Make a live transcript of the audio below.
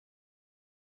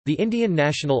The Indian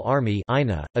National Army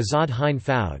 (INA), Azad Hind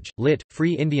Fauj, lit.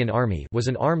 Free Indian Army, was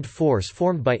an armed force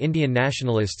formed by Indian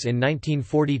nationalists in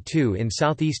 1942 in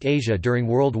Southeast Asia during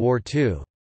World War II.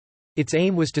 Its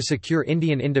aim was to secure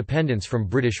Indian independence from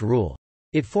British rule.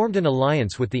 It formed an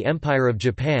alliance with the Empire of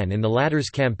Japan in the latter's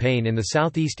campaign in the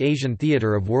Southeast Asian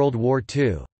theatre of World War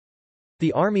II.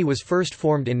 The army was first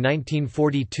formed in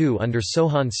 1942 under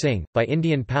Sohan Singh, by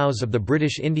Indian POWs of the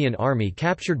British Indian Army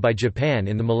captured by Japan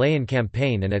in the Malayan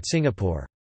Campaign and at Singapore.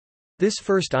 This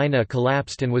first INA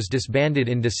collapsed and was disbanded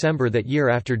in December that year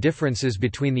after differences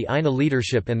between the INA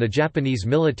leadership and the Japanese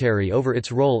military over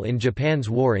its role in Japan's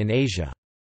war in Asia.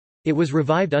 It was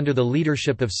revived under the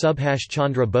leadership of Subhash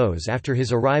Chandra Bose after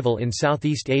his arrival in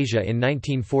Southeast Asia in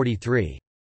 1943.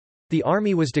 The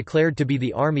army was declared to be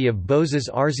the army of Bose's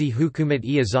Arzi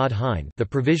Hukumat-e-Azad Hind, the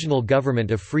Provisional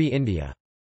Government of Free India.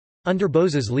 Under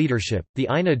Bose's leadership, the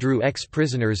INA drew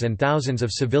ex-prisoners and thousands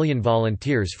of civilian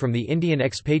volunteers from the Indian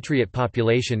expatriate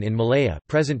population in Malaya,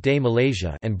 present-day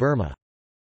Malaysia, and Burma.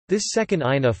 This second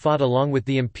INA fought along with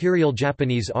the Imperial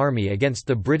Japanese Army against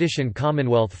the British and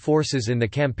Commonwealth forces in the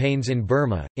campaigns in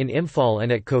Burma, in Imphal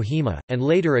and at Kohima, and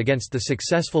later against the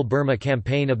successful Burma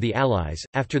campaign of the Allies.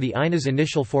 After the INA's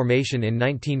initial formation in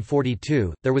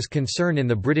 1942, there was concern in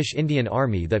the British Indian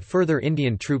Army that further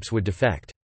Indian troops would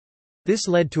defect. This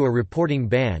led to a reporting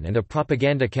ban and a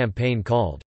propaganda campaign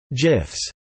called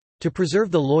GIFs to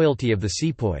preserve the loyalty of the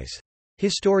sepoys.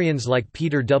 Historians like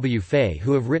Peter W. Fay,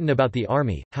 who have written about the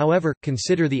army, however,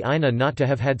 consider the INA not to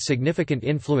have had significant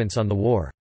influence on the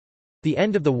war. The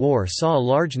end of the war saw a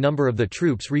large number of the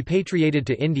troops repatriated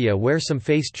to India, where some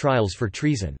faced trials for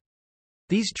treason.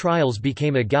 These trials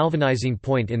became a galvanizing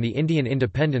point in the Indian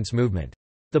independence movement.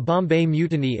 The Bombay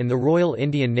Mutiny in the Royal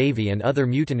Indian Navy and other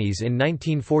mutinies in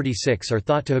 1946 are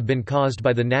thought to have been caused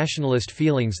by the nationalist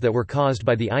feelings that were caused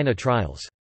by the INA trials.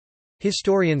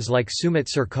 Historians like Sumit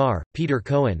Sarkar, Peter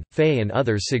Cohen, Fay and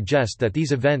others suggest that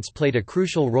these events played a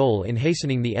crucial role in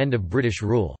hastening the end of British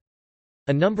rule.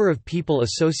 A number of people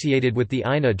associated with the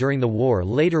INA during the war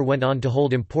later went on to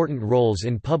hold important roles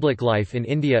in public life in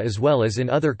India as well as in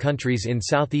other countries in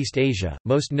Southeast Asia,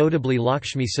 most notably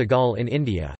Lakshmi Sehgal in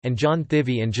India, and John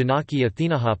Thivy and Janaki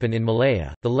Athinahapan in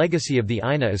Malaya. The legacy of the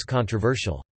INA is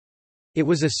controversial. It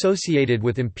was associated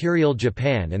with Imperial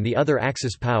Japan and the other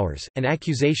Axis powers, and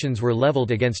accusations were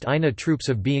leveled against INA troops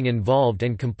of being involved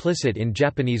and complicit in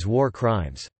Japanese war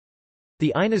crimes.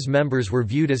 The INA's members were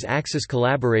viewed as Axis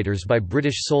collaborators by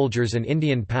British soldiers and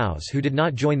Indian POWs who did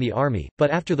not join the army, but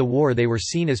after the war they were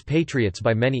seen as patriots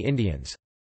by many Indians.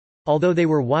 Although they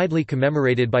were widely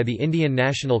commemorated by the Indian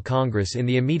National Congress in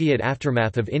the immediate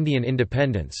aftermath of Indian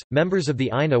independence, members of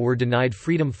the INA were denied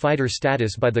freedom fighter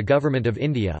status by the Government of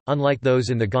India, unlike those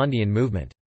in the Gandhian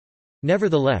movement.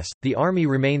 Nevertheless, the army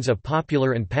remains a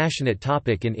popular and passionate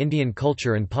topic in Indian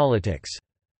culture and politics.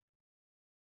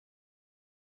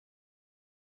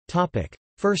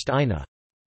 First INA.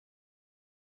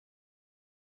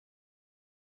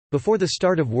 Before the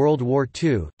start of World War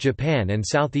II, Japan and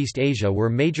Southeast Asia were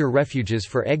major refuges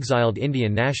for exiled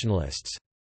Indian nationalists.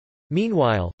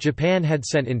 Meanwhile, Japan had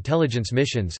sent intelligence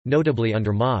missions, notably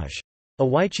under Maj.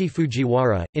 Awaichi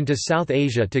Fujiwara, into South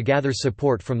Asia to gather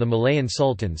support from the Malayan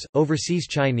sultans, overseas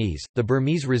Chinese, the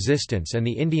Burmese resistance and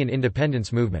the Indian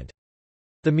independence movement.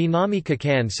 The Minami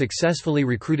Kakan successfully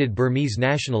recruited Burmese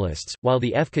nationalists, while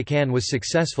the Kakan was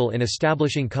successful in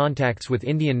establishing contacts with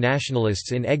Indian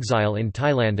nationalists in exile in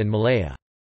Thailand and Malaya.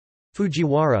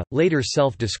 Fujiwara, later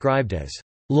self-described as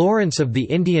Lawrence of the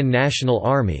Indian National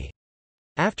Army,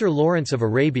 after Lawrence of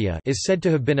Arabia, is said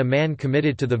to have been a man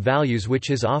committed to the values which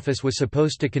his office was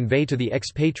supposed to convey to the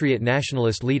expatriate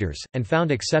nationalist leaders, and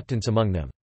found acceptance among them.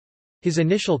 His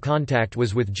initial contact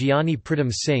was with Giani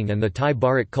Pritam Singh and the Thai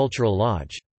Bharat Cultural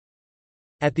Lodge.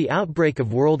 At the outbreak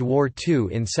of World War II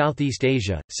in Southeast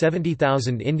Asia,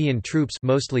 70,000 Indian troops,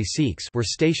 mostly Sikhs, were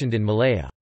stationed in Malaya.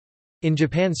 In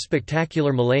Japan's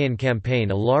spectacular Malayan campaign,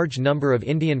 a large number of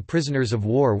Indian prisoners of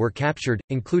war were captured,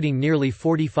 including nearly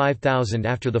 45,000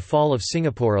 after the fall of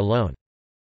Singapore alone.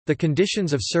 The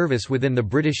conditions of service within the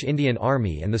British Indian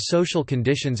Army and the social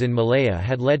conditions in Malaya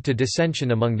had led to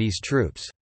dissension among these troops.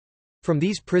 From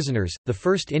these prisoners, the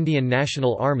first Indian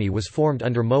National Army was formed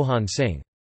under Mohan Singh.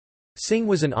 Singh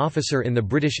was an officer in the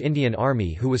British Indian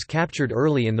Army who was captured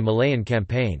early in the Malayan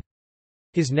campaign.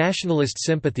 His nationalist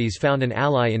sympathies found an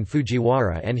ally in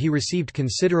Fujiwara and he received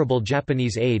considerable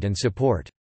Japanese aid and support.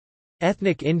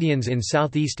 Ethnic Indians in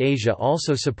Southeast Asia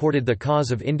also supported the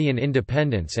cause of Indian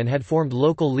independence and had formed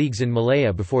local leagues in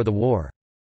Malaya before the war.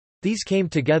 These came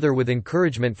together with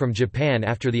encouragement from Japan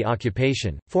after the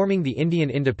occupation, forming the Indian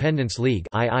Independence League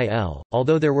 (IIL).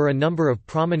 Although there were a number of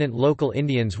prominent local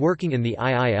Indians working in the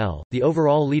IIL, the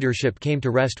overall leadership came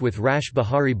to rest with Rash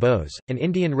Behari Bose, an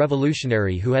Indian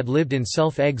revolutionary who had lived in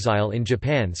self-exile in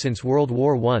Japan since World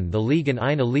War I. The League and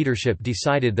INA leadership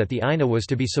decided that the INA was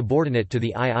to be subordinate to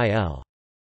the IIL.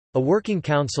 A working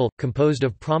council, composed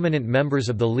of prominent members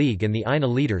of the League and the INA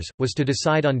leaders, was to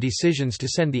decide on decisions to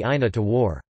send the INA to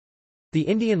war. The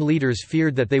Indian leaders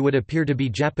feared that they would appear to be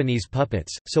Japanese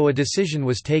puppets, so a decision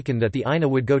was taken that the INA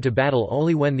would go to battle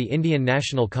only when the Indian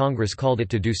National Congress called it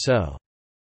to do so.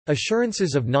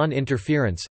 Assurances of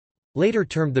non-interference—later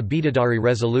termed the Bidadari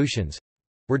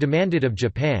Resolutions—were demanded of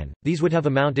Japan. These would have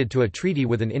amounted to a treaty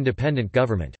with an independent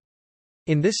government.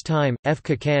 In this time, F.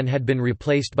 Kakan had been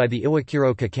replaced by the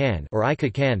Iwakuro Kakan or I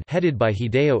Kakan headed by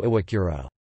Hideo Iwakuro.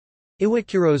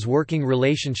 Iwakuro's working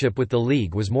relationship with the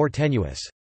League was more tenuous.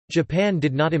 Japan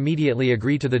did not immediately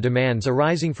agree to the demands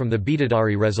arising from the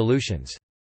Bidadari resolutions.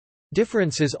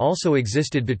 Differences also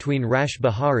existed between Rash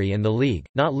Behari and the League,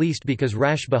 not least because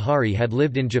Rash Behari had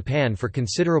lived in Japan for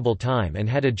considerable time and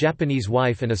had a Japanese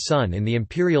wife and a son in the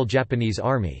Imperial Japanese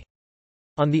Army.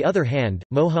 On the other hand,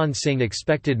 Mohan Singh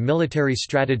expected military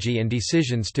strategy and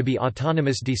decisions to be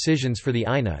autonomous decisions for the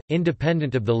INA,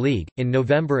 independent of the League. In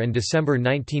November and December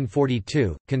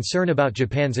 1942, concern about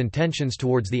Japan's intentions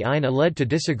towards the INA led to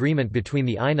disagreement between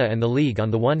the INA and the League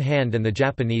on the one hand and the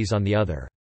Japanese on the other.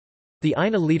 The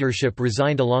INA leadership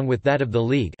resigned along with that of the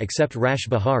League except Rash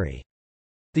Behari.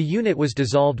 The unit was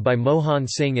dissolved by Mohan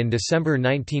Singh in December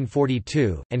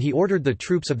 1942, and he ordered the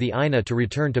troops of the INA to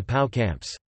return to POW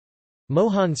camps.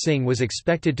 Mohan Singh was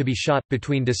expected to be shot.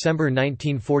 Between December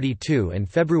 1942 and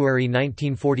February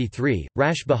 1943,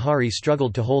 Rash Behari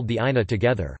struggled to hold the INA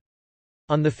together.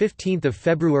 On 15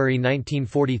 February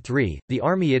 1943, the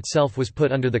army itself was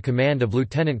put under the command of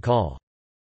Lieutenant Col.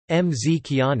 M. Z.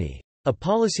 Kiani. A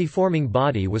policy-forming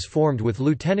body was formed with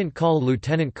Lieutenant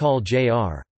Col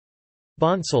J.R.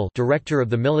 Bonsal, director of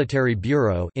the Military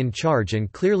Bureau, in charge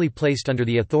and clearly placed under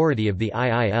the authority of the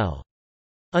IIL.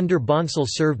 Under Bonsal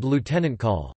served Lieutenant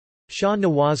Col. Shah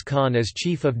Nawaz Khan as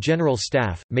Chief of General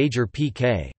Staff, Major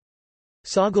P.K.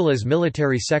 Sahgal as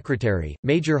Military Secretary,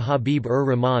 Major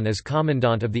Habib-ur-Rahman as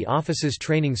Commandant of the Officers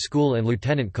Training School and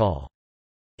Lieutenant Col.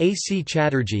 A.C.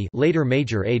 Chatterjee, later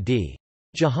Major A.D.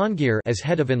 Jahangir, as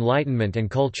Head of Enlightenment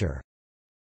and Culture.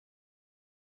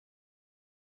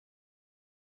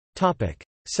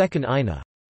 Second INA.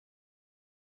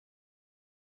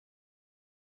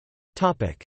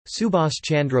 Subhas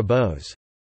Chandra Bose.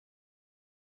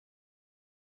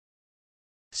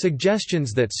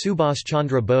 Suggestions that Subhas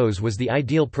Chandra Bose was the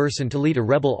ideal person to lead a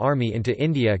rebel army into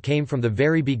India came from the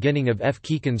very beginning of F.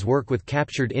 Keekan's work with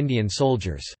captured Indian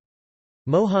soldiers.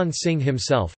 Mohan Singh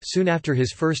himself, soon after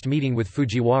his first meeting with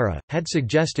Fujiwara, had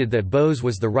suggested that Bose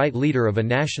was the right leader of a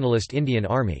nationalist Indian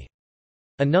army.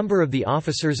 A number of the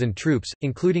officers and troops,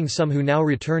 including some who now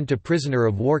returned to prisoner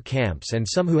of war camps and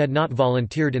some who had not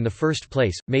volunteered in the first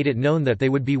place, made it known that they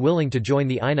would be willing to join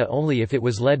the INA only if it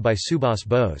was led by Subhas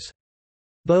Bose.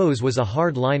 Bose was a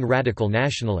hard-line radical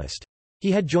nationalist. He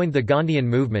had joined the Gandhian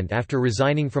movement after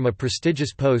resigning from a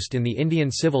prestigious post in the Indian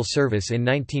Civil Service in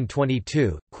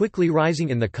 1922, quickly rising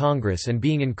in the Congress and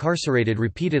being incarcerated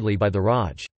repeatedly by the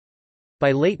Raj.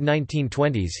 By late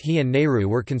 1920s he and Nehru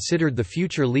were considered the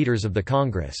future leaders of the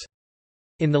Congress.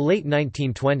 In the late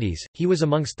 1920s, he was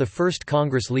amongst the first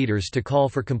Congress leaders to call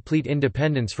for complete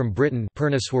independence from Britain,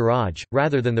 Purna Swaraj,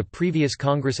 rather than the previous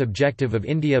Congress objective of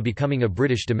India becoming a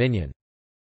British dominion.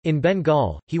 In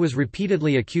Bengal, he was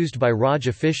repeatedly accused by Raj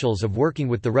officials of working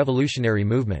with the revolutionary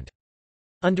movement.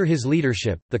 Under his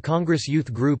leadership, the Congress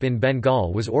Youth Group in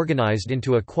Bengal was organized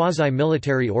into a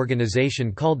quasi-military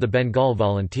organization called the Bengal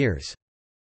Volunteers.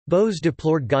 Bose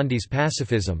deplored Gandhi's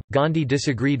pacifism. Gandhi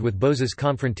disagreed with Bose's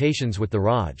confrontations with the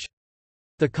Raj.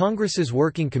 The Congress's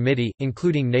working committee,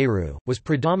 including Nehru, was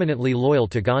predominantly loyal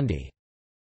to Gandhi.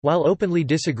 While openly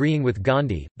disagreeing with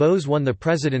Gandhi, Bose won the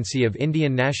presidency of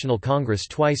Indian National Congress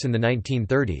twice in the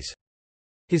 1930s.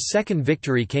 His second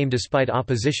victory came despite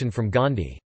opposition from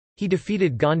Gandhi. He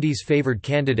defeated Gandhi's favoured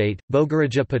candidate,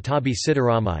 Bogaraja Patabi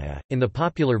Sitaramaya, in the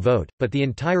popular vote, but the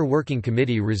entire working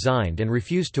committee resigned and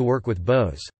refused to work with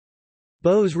Bose.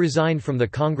 Bose resigned from the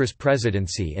Congress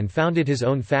presidency and founded his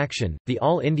own faction, the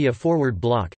All India Forward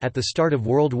Bloc. At the start of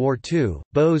World War II,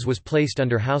 Bose was placed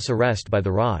under house arrest by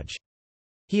the Raj.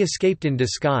 He escaped in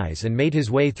disguise and made his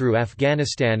way through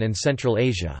Afghanistan and Central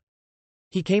Asia.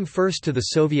 He came first to the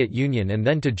Soviet Union and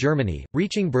then to Germany,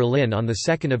 reaching Berlin on 2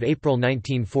 April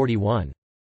 1941.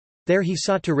 There he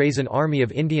sought to raise an army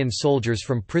of Indian soldiers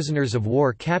from prisoners of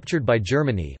war captured by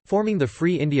Germany, forming the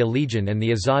Free India Legion and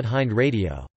the Azad Hind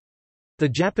Radio. The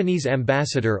Japanese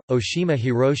ambassador, Oshima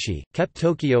Hiroshi, kept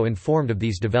Tokyo informed of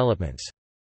these developments.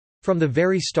 From the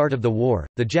very start of the war,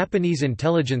 the Japanese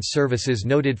intelligence services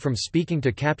noted from speaking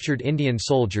to captured Indian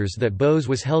soldiers that Bose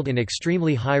was held in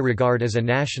extremely high regard as a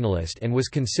nationalist and was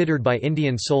considered by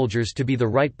Indian soldiers to be the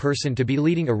right person to be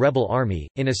leading a rebel army.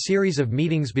 In a series of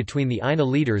meetings between the INA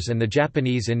leaders and the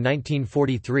Japanese in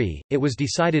 1943, it was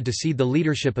decided to cede the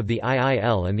leadership of the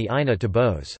IIL and the INA to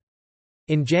Bose.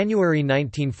 In January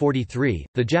 1943,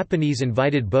 the Japanese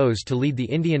invited Bose to lead the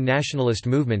Indian nationalist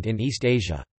movement in East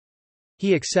Asia.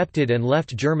 He accepted and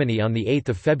left Germany on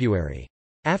 8 February.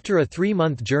 After a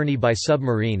 3-month journey by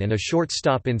submarine and a short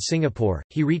stop in Singapore,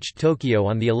 he reached Tokyo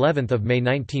on the 11th of May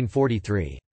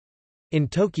 1943. In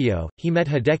Tokyo, he met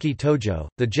Hideki Tojo,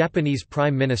 the Japanese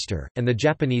Prime Minister, and the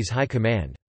Japanese High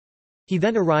Command. He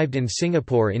then arrived in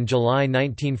Singapore in July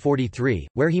 1943,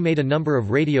 where he made a number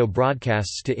of radio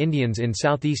broadcasts to Indians in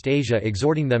Southeast Asia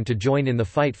exhorting them to join in the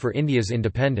fight for India's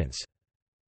independence.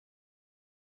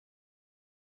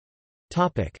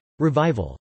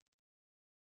 Revival.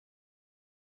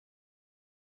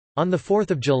 On 4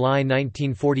 July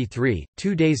 1943,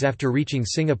 2 days after reaching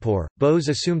Singapore, Bose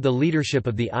assumed the leadership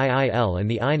of the IIL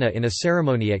and the INA in a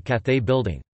ceremony at Cathay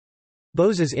Building.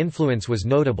 Bose's influence was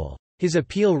notable. His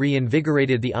appeal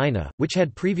reinvigorated the INA, which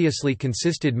had previously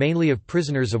consisted mainly of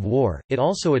prisoners of war. It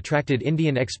also attracted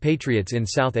Indian expatriates in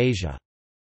South Asia.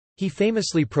 He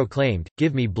famously proclaimed,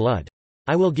 "Give me blood.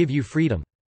 I will give you freedom."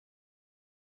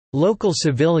 Local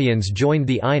civilians joined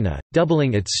the INA,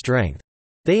 doubling its strength.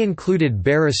 They included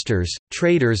barristers,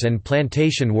 traders and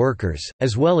plantation workers,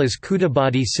 as well as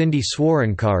Kudabadi Sindhi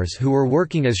Swaronkars who were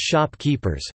working as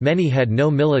shopkeepers. Many had no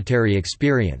military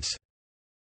experience.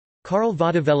 Karl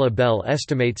Vodavella Bell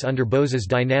estimates under Bose's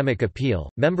dynamic appeal,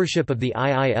 membership of the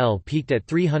IIL peaked at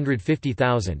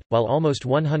 350,000, while almost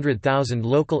 100,000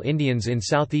 local Indians in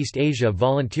Southeast Asia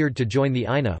volunteered to join the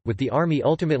INA, with the army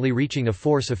ultimately reaching a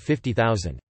force of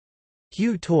 50,000.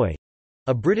 Hugh Toy,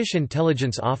 a British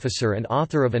intelligence officer and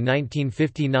author of a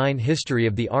 1959 history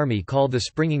of the Army called The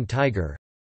Springing Tiger,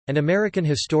 and American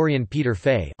historian Peter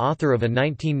Fay, author of a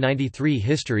 1993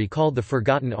 history called The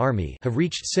Forgotten Army, have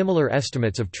reached similar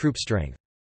estimates of troop strength.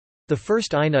 The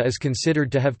first INA is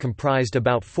considered to have comprised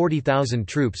about 40,000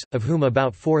 troops, of whom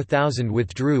about 4,000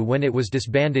 withdrew when it was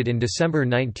disbanded in December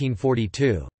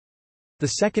 1942. The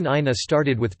second INA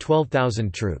started with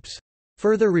 12,000 troops.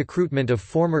 Further recruitment of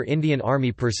former Indian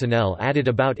Army personnel added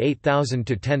about 8,000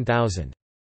 to 10,000.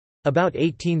 About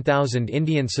 18,000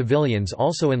 Indian civilians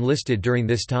also enlisted during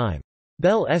this time.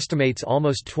 Bell estimates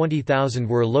almost 20,000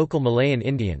 were local Malayan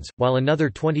Indians, while another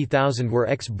 20,000 were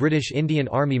ex-British Indian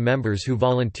Army members who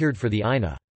volunteered for the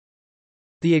INA.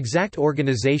 The exact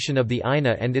organization of the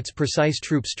INA and its precise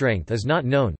troop strength is not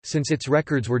known, since its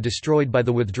records were destroyed by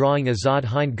the withdrawing Azad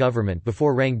Hind government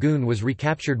before Rangoon was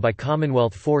recaptured by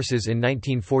Commonwealth forces in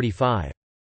 1945.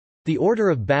 The order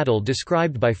of battle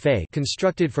described by Fay,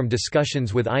 constructed from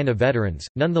discussions with INA veterans,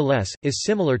 nonetheless, is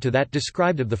similar to that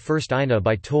described of the first INA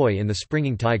by Toy in The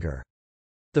Springing Tiger.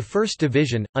 The 1st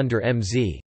Division, under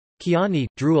M.Z. Kiani,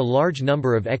 drew a large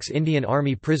number of ex-Indian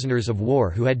Army prisoners of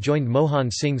war who had joined Mohan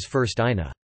Singh's first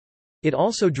INA. It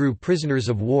also drew prisoners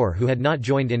of war who had not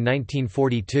joined in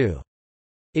 1942.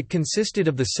 It consisted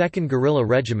of the 2nd Guerrilla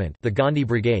Regiment, the Gandhi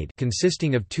Brigade,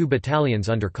 consisting of 2 battalions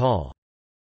under Col.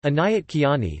 Anayat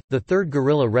Kiani, the 3rd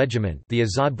Guerrilla Regiment, the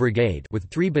Azad Brigade, with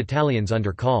 3 battalions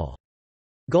under Col.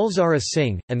 Gulzara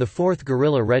Singh, and the 4th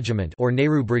Guerrilla Regiment or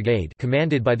Nehru Brigade,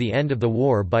 commanded by the end of the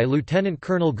war by Lieutenant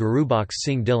Colonel Gurubaksh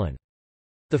Singh Dhillon.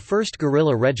 The 1st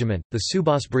Guerrilla Regiment, the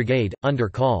Subhas Brigade, under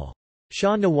Col.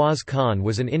 Shah Nawaz Khan,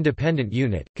 was an independent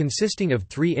unit, consisting of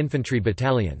 3 infantry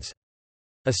battalions.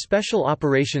 A special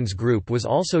operations group was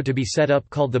also to be set up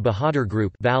called the Bahadur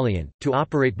Group Valiant, to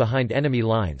operate behind enemy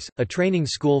lines, a training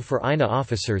school for INA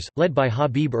officers, led by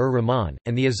Habib-ur-Rahman,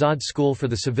 and the Azad School for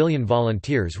the civilian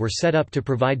volunteers were set up to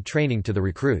provide training to the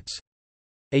recruits.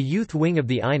 A youth wing of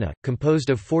the INA, composed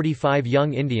of 45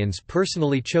 young Indians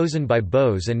personally chosen by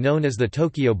Bose and known as the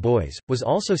Tokyo Boys, was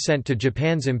also sent to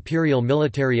Japan's Imperial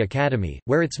Military Academy,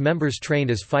 where its members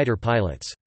trained as fighter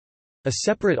pilots. A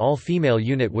separate all-female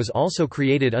unit was also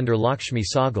created under Lakshmi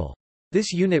Sahgal.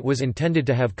 This unit was intended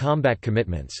to have combat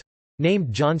commitments.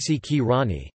 Named Jhansi Ki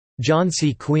Rani,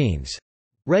 Jhansi Queens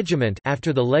Regiment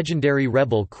after the legendary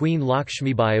rebel Queen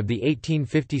Lakshmibai of the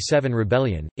 1857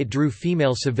 rebellion, it drew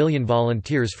female civilian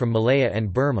volunteers from Malaya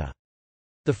and Burma.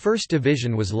 The 1st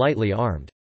Division was lightly armed.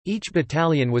 Each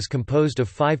battalion was composed of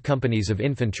 5 companies of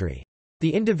infantry.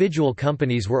 The individual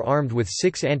companies were armed with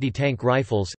 6 anti-tank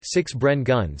rifles, 6 Bren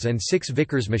guns and 6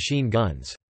 Vickers machine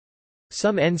guns.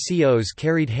 Some NCOs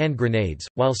carried hand grenades,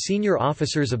 while senior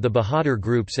officers of the Bahadur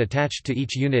groups attached to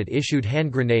each unit issued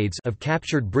hand grenades of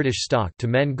captured British stock to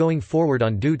men going forward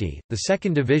on duty. The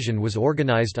 2nd Division was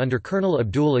organised under Colonel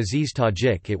Abdul Aziz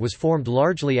Tajik. It was formed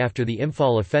largely after the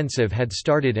Imphal offensive had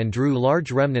started and drew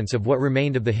large remnants of what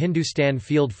remained of the Hindustan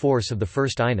Field Force of the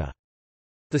 1st INA.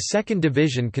 The 2nd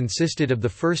Division consisted of the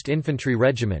 1st Infantry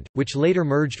Regiment, which later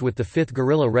merged with the 5th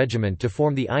Guerrilla Regiment to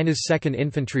form the INA's 2nd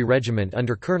Infantry Regiment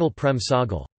under Colonel Prem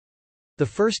Sahgal. The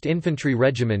 1st Infantry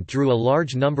Regiment drew a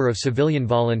large number of civilian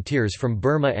volunteers from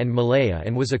Burma and Malaya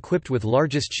and was equipped with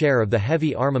largest share of the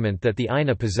heavy armament that the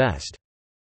INA possessed.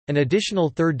 An additional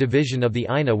 3rd Division of the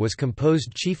INA was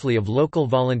composed chiefly of local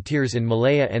volunteers in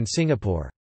Malaya and Singapore.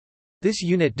 This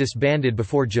unit disbanded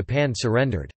before Japan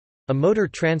surrendered. A motor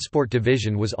transport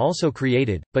division was also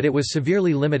created, but it was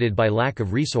severely limited by lack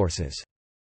of resources.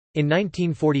 In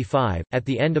 1945, at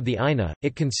the end of the INA,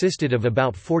 it consisted of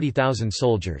about 40,000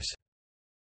 soldiers.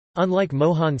 Unlike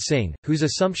Mohan Singh, whose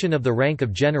assumption of the rank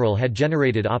of general had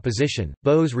generated opposition,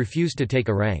 Bose refused to take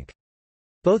a rank.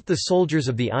 Both the soldiers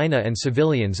of the INA and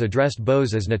civilians addressed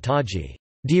Bose as Netaji,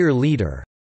 "Dear Leader",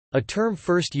 a term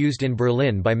first used in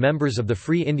Berlin by members of the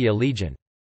Free India Legion.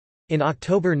 In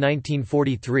October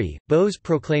 1943, Bose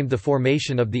proclaimed the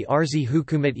formation of the Arzi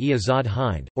Hukumat-e-Azad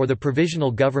Hind, or the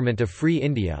Provisional Government of Free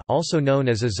India, also known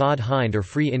as Azad Hind or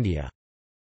Free India.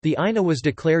 The INA was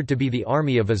declared to be the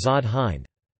Army of Azad Hind.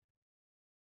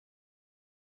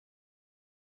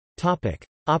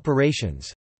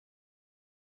 Operations.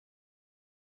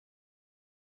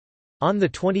 On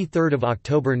 23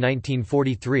 October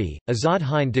 1943, Azad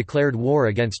Hind declared war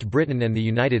against Britain and the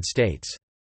United States.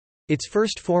 Its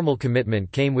first formal commitment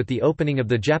came with the opening of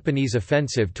the Japanese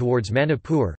offensive towards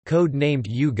Manipur, code-named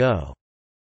U-Go.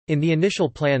 In the initial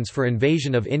plans for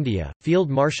invasion of India, Field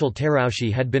Marshal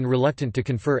Terauchi had been reluctant to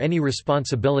confer any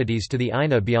responsibilities to the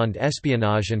INA beyond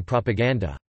espionage and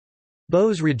propaganda.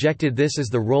 Bose rejected this as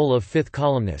the role of fifth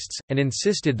columnists, and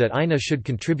insisted that INA should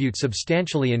contribute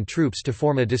substantially in troops to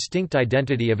form a distinct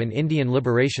identity of an Indian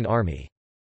Liberation Army.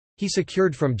 He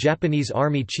secured from Japanese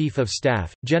Army Chief of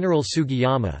Staff, General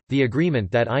Sugiyama, the agreement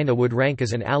that INA would rank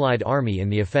as an allied army in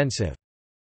the offensive.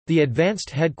 The advanced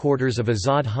headquarters of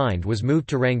Azad Hind was moved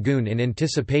to Rangoon in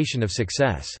anticipation of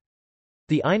success.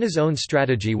 The INA's own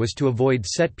strategy was to avoid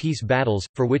set-piece battles,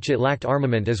 for which it lacked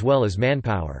armament as well as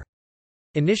manpower.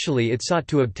 Initially it sought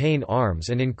to obtain arms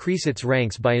and increase its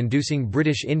ranks by inducing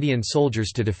British Indian soldiers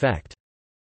to defect.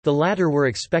 The latter were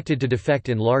expected to defect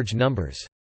in large numbers.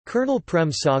 Colonel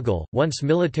Prem Sahgal, once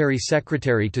military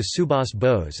secretary to Subhas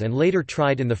Bose and later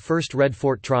tried in the first Red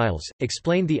Fort trials,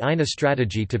 explained the INA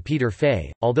strategy to Peter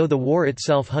Fay. Although the war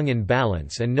itself hung in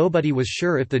balance and nobody was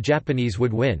sure if the Japanese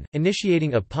would win,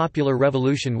 initiating a popular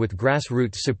revolution with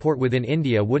grassroots support within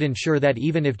India would ensure that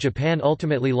even if Japan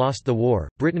ultimately lost the war,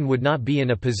 Britain would not be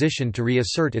in a position to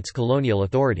reassert its colonial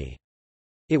authority.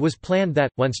 It was planned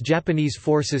that, once Japanese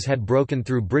forces had broken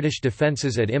through British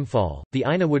defences at Imphal, the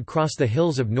INA would cross the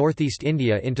hills of northeast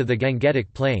India into the Gangetic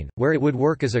Plain, where it would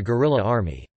work as a guerrilla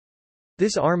army.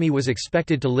 This army was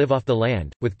expected to live off the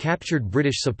land, with captured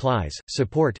British supplies,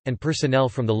 support, and personnel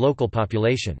from the local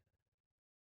population.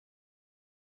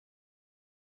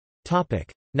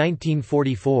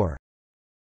 1944.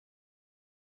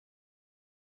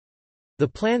 The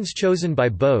plans chosen by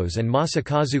Bose and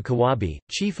Masakazu Kawabe,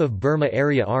 chief of Burma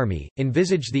Area Army,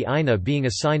 envisaged the INA being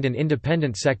assigned an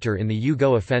independent sector in the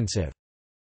U-Go offensive.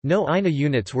 No INA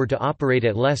units were to operate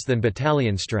at less than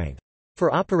battalion strength.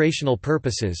 For operational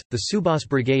purposes, the Subhas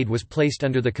Brigade was placed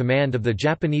under the command of the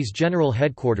Japanese General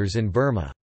Headquarters in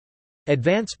Burma.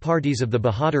 Advance parties of the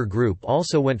Bahadur Group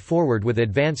also went forward with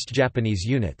advanced Japanese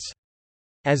units.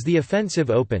 As the offensive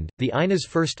opened, the INA's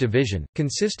 1st Division,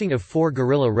 consisting of 4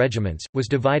 guerrilla regiments, was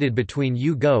divided between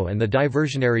U-Go and the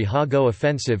diversionary Ha-Go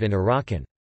offensive in Arakan.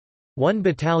 One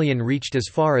battalion reached as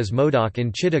far as Modoc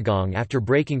in Chittagong after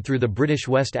breaking through the British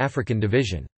West African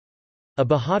Division. A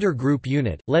Bahadur Group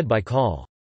unit, led by Col.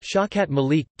 Shaukat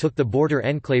Malik, took the border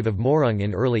enclave of Morung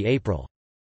in early April.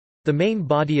 The main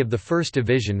body of the 1st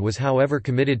Division was however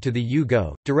committed to the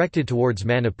U-Go, directed towards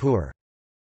Manipur.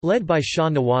 Led by Shah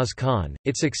Nawaz Khan,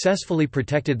 it successfully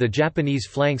protected the Japanese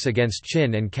flanks against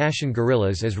Chin and Kashin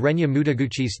guerrillas as Renya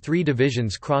Mutaguchi's 3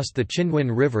 divisions crossed the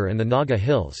Chindwin River and the Naga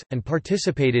Hills, and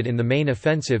participated in the main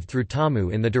offensive through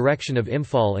Tamu in the direction of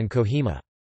Imphal and Kohima.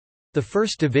 The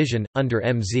 1st Division, under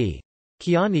M.Z.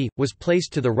 Kiani, was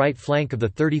placed to the right flank of the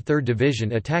 33rd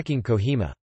Division attacking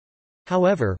Kohima.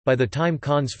 However, by the time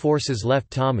Khan's forces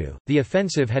left Tamu, the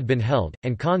offensive had been held,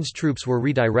 and Khan's troops were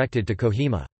redirected to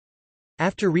Kohima.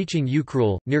 After reaching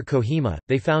Ukhrul, near Kohima,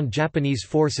 they found Japanese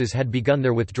forces had begun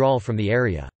their withdrawal from the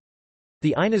area.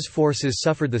 The Ina's forces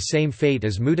suffered the same fate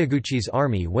as Mutaguchi's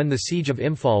army when the siege of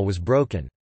Imphal was broken.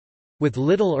 With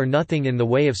little or nothing in the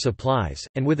way of supplies,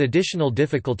 and with additional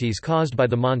difficulties caused by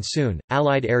the monsoon,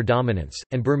 Allied air dominance,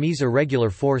 and Burmese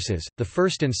irregular forces, the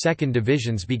 1st and 2nd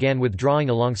Divisions began withdrawing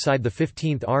alongside the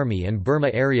 15th Army and Burma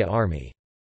Area Army.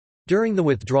 During the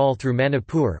withdrawal through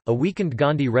Manipur, a weakened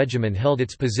Gandhi regiment held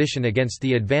its position against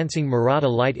the advancing Maratha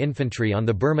light infantry on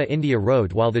the Burma-India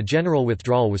road while the general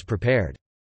withdrawal was prepared.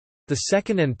 The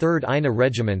 2nd and 3rd Ina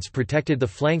regiments protected the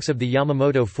flanks of the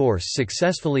Yamamoto force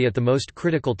successfully at the most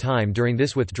critical time during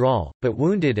this withdrawal, but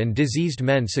wounded and diseased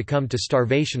men succumbed to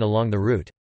starvation along the route.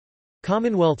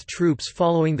 Commonwealth troops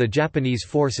following the Japanese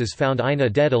forces found Ina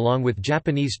dead along with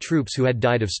Japanese troops who had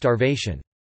died of starvation.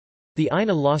 The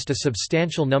Ina lost a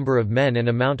substantial number of men and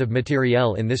amount of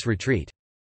materiel in this retreat.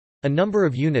 A number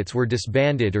of units were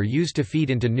disbanded or used to feed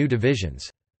into new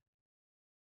divisions.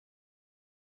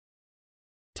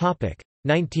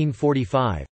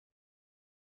 1945.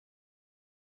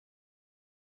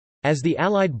 As the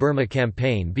Allied Burma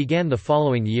campaign began the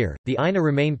following year, the Ina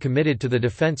remained committed to the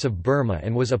defense of Burma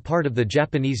and was a part of the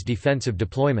Japanese defensive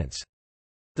deployments.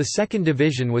 The 2nd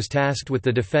Division was tasked with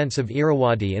the defense of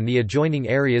Irrawaddy and the adjoining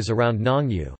areas around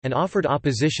Nongyu, and offered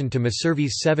opposition to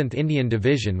Messervy's 7th Indian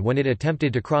Division when it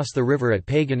attempted to cross the river at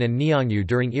Pagan and Nyangyu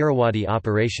during Irrawaddy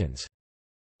operations.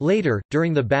 Later,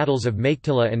 during the battles of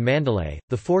Maiktila and Mandalay,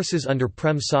 the forces under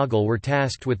Prem Sahgal were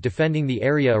tasked with defending the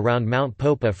area around Mount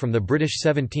Popa from the British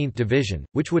 17th Division,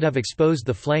 which would have exposed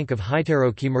the flank of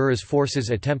Haitaro Kimura's forces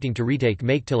attempting to retake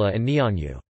Maiktila and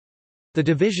Nyangyu. The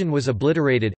division was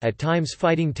obliterated, at times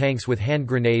fighting tanks with hand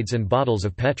grenades and bottles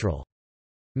of petrol.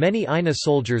 Many Ina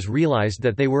soldiers realized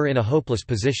that they were in a hopeless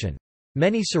position.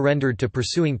 Many surrendered to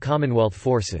pursuing Commonwealth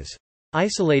forces.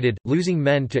 Isolated, losing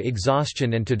men to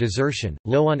exhaustion and to desertion,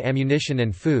 low on ammunition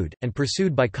and food, and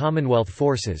pursued by Commonwealth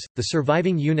forces, the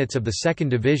surviving units of the 2nd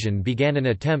Division began an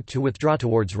attempt to withdraw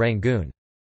towards Rangoon.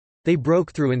 They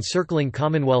broke through encircling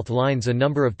Commonwealth lines a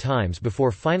number of times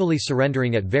before finally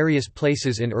surrendering at various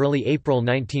places in early April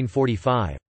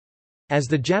 1945. As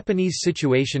the Japanese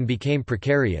situation became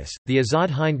precarious, the Azad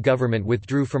Hind government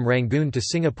withdrew from Rangoon to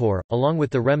Singapore, along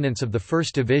with the remnants of the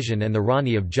 1st Division and the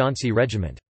Rani of Jhansi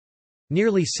Regiment.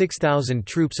 Nearly 6,000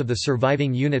 troops of the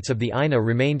surviving units of the Ina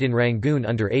remained in Rangoon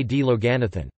under A. D.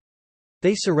 Loganathan.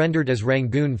 They surrendered as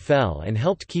Rangoon fell and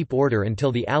helped keep order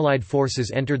until the Allied forces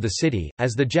entered the city.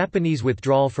 As the Japanese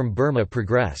withdrawal from Burma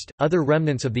progressed, other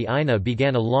remnants of the Ina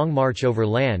began a long march over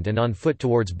land and on foot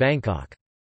towards Bangkok.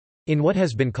 In what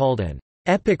has been called an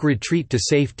epic retreat to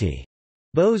safety,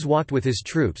 Bose walked with his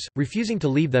troops, refusing to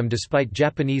leave them despite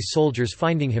Japanese soldiers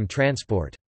finding him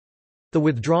transport. The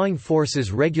withdrawing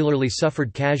forces regularly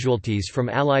suffered casualties from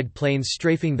Allied planes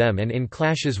strafing them and in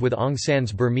clashes with Aung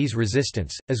San's Burmese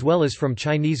resistance, as well as from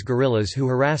Chinese guerrillas who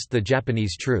harassed the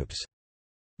Japanese troops.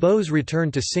 Bose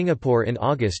returned to Singapore in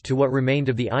August to what remained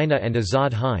of the Ina and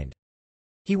Azad Hind.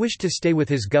 He wished to stay with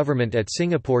his government at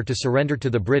Singapore to surrender to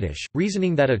the British,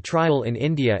 reasoning that a trial in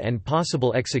India and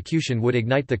possible execution would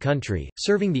ignite the country,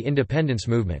 serving the independence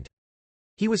movement.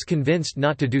 He was convinced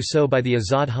not to do so by the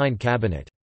Azad Hind cabinet.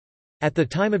 At the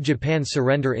time of Japan's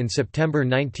surrender in September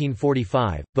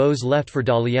 1945, Bose left for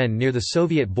Dalian near the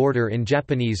Soviet border in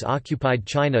Japanese-occupied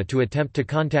China to attempt to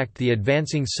contact the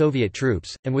advancing Soviet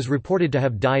troops, and was reported to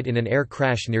have died in an air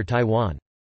crash near Taiwan.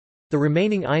 The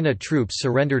remaining Ina troops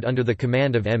surrendered under the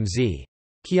command of M.Z.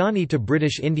 Kiani to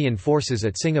British Indian forces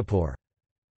at Singapore.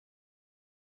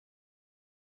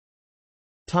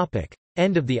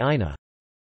 End of the Ina.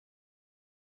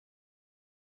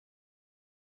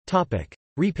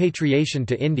 Repatriation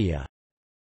to India.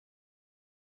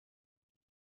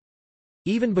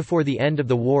 Even before the end of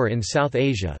the war in South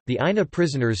Asia, the Ina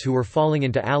prisoners who were falling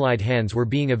into Allied hands were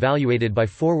being evaluated by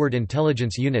forward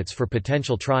intelligence units for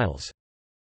potential trials.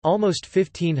 Almost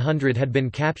 1,500 had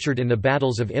been captured in the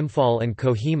battles of Imphal and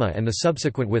Kohima and the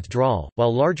subsequent withdrawal,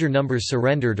 while larger numbers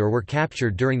surrendered or were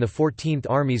captured during the 14th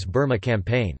Army's Burma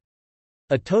campaign.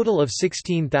 A total of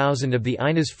 16,000 of the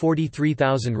INA's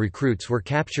 43,000 recruits were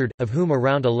captured, of whom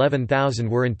around 11,000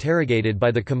 were interrogated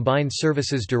by the Combined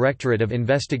Services Directorate of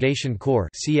Investigation Corps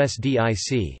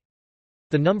 (CSDIC).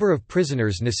 The number of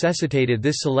prisoners necessitated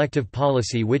this selective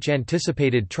policy, which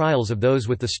anticipated trials of those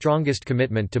with the strongest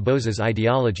commitment to Bose's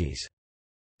ideologies.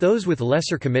 Those with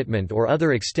lesser commitment or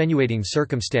other extenuating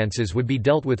circumstances would be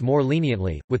dealt with more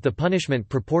leniently, with the punishment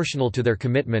proportional to their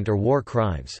commitment or war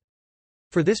crimes.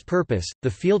 For this purpose, the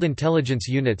field intelligence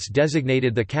units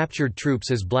designated the captured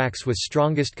troops as blacks with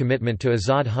strongest commitment to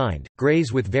Azad Hind,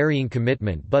 greys with varying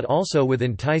commitment but also with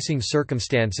enticing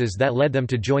circumstances that led them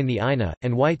to join the INA,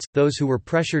 and whites, those who were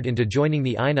pressured into joining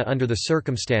the INA under the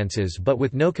circumstances but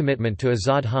with no commitment to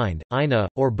Azad Hind, INA,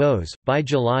 or Bose. By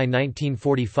July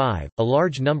 1945, a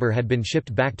large number had been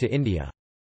shipped back to India.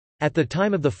 At the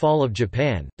time of the fall of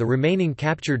Japan, the remaining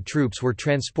captured troops were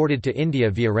transported to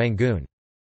India via Rangoon.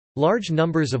 Large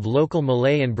numbers of local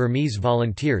Malay and Burmese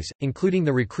volunteers, including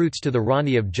the recruits to the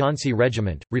Rani of Jhansi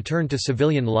Regiment, returned to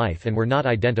civilian life and were not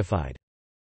identified.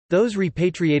 Those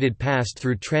repatriated passed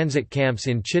through transit camps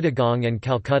in Chittagong and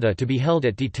Calcutta to be held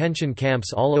at detention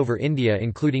camps all over India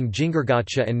including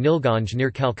Jingargacha and Nilganj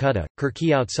near Calcutta,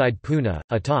 Kirki outside Pune,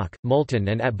 Attock, Multan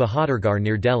and at Bahadurgarh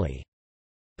near Delhi.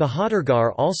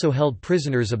 Bahadurgarh also held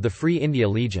prisoners of the Free India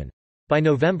Legion. By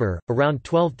November, around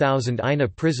 12,000 INA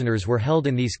prisoners were held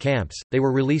in these camps. They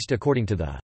were released according to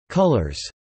the colors.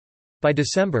 By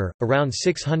December, around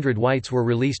 600 whites were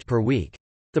released per week.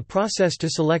 The process to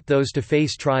select those to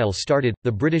face trial started.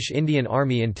 The British Indian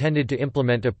Army intended to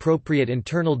implement appropriate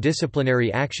internal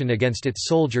disciplinary action against its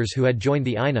soldiers who had joined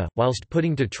the INA, whilst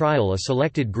putting to trial a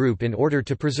selected group in order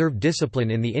to preserve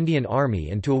discipline in the Indian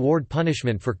Army and to award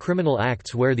punishment for criminal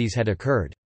acts where these had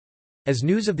occurred. As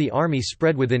news of the army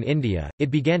spread within India,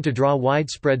 it began to draw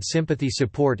widespread sympathy,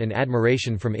 support and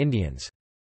admiration from Indians.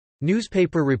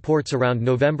 Newspaper reports around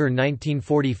November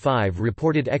 1945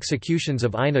 reported executions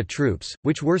of INA troops,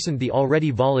 which worsened the already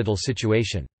volatile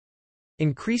situation.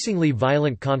 Increasingly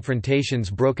violent confrontations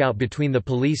broke out between the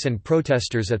police and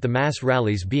protesters at the mass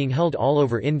rallies being held all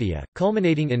over India,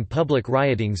 culminating in public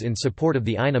riotings in support of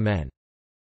the INA men.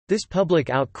 This public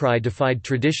outcry defied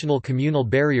traditional communal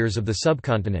barriers of the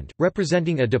subcontinent,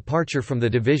 representing a departure from the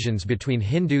divisions between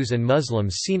Hindus and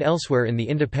Muslims seen elsewhere in the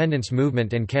independence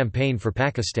movement and campaign for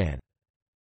Pakistan.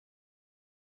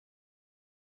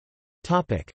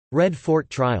 Red Fort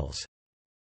trials.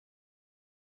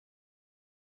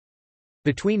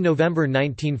 Between November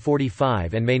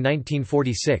 1945 and May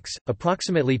 1946,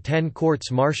 approximately 10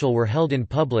 courts-martial were held in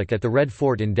public at the Red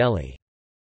Fort in Delhi.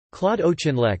 Claude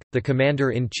Auchinleck, the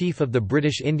commander-in-chief of the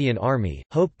British Indian Army,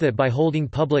 hoped that by holding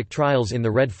public trials in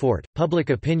the Red Fort, public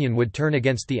opinion would turn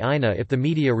against the INA if the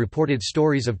media reported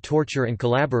stories of torture and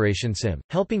collaboration,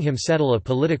 helping him settle a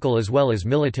political as well as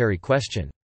military question.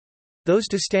 Those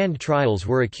to stand trials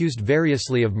were accused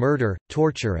variously of murder,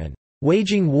 torture and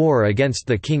waging war against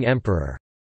the King Emperor.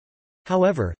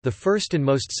 However, the first and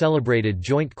most celebrated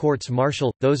joint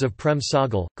courts-martial, those of Prem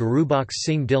Sahgal, Gurubaksh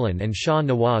Singh Dhillon and Shah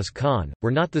Nawaz Khan,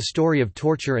 were not the story of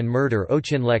torture and murder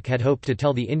Auchinleck had hoped to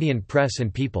tell the Indian press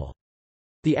and people.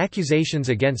 The accusations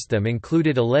against them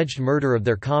included alleged murder of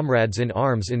their comrades in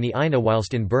arms in the INA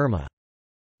whilst in Burma.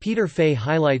 Peter Fay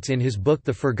highlights in his book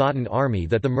The Forgotten Army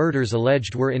that the murders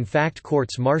alleged were in fact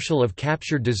courts-martial of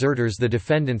captured deserters the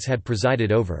defendants had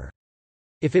presided over.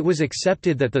 If it was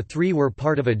accepted that the three were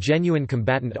part of a genuine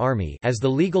combatant army, as the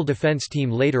legal defense team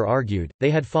later argued,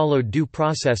 they had followed due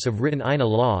process of written INA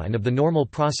law and of the normal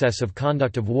process of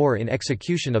conduct of war in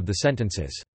execution of the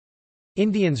sentences.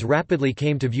 Indians rapidly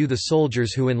came to view the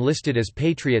soldiers who enlisted as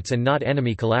patriots and not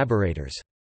enemy collaborators.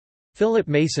 Philip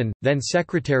Mason, then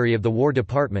Secretary of the War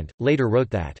Department, later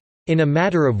wrote that, "In a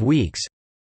matter of weeks,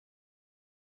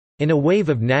 in a wave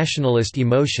of nationalist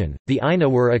emotion, the INA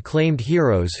were acclaimed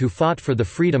heroes who fought for the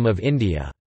freedom of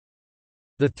India."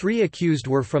 The three accused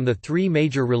were from the three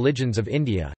major religions of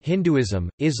India, Hinduism,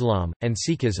 Islam, and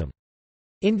Sikhism.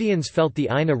 Indians felt the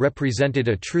INA represented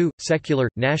a true, secular,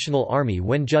 national army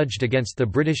when judged against the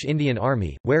British Indian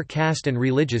Army, where caste and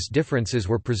religious differences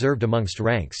were preserved amongst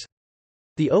ranks.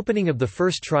 The opening of the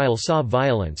first trial saw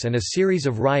violence and a series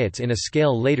of riots in a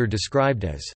scale later described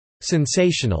as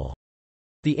sensational.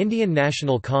 The Indian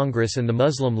National Congress and the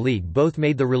Muslim League both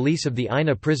made the release of the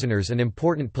INA prisoners an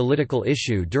important political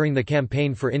issue during the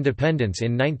campaign for independence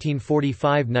in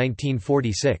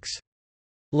 1945–1946.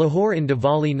 Lahore in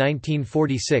Diwali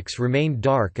 1946 remained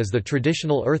dark as the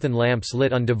traditional earthen lamps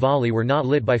lit on Diwali were not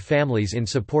lit by families in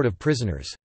support of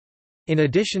prisoners. In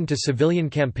addition to civilian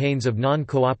campaigns of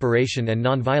non-cooperation and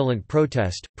non-violent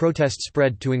protest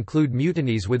spread to include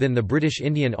mutinies within the British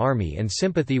Indian Army and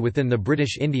sympathy within the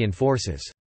British Indian Forces.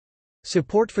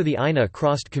 Support for the INA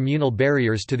crossed communal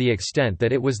barriers to the extent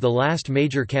that it was the last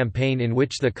major campaign in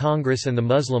which the Congress and the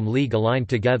Muslim League aligned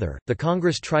together. The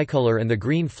Congress tricolour and the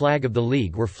green flag of the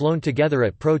League were flown together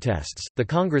at protests. The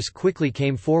Congress quickly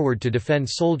came forward to defend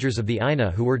soldiers of the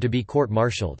INA who were to be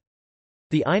court-martialed.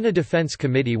 The INA Defence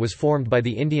Committee was formed by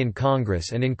the Indian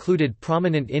Congress and included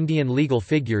prominent Indian legal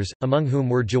figures, among whom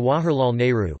were Jawaharlal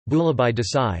Nehru, Bhulabhai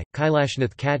Desai,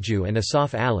 Kailashnath Katju and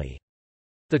Asaf Ali.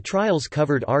 The trials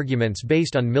covered arguments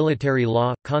based on military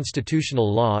law,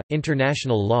 constitutional law,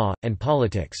 international law, and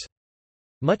politics.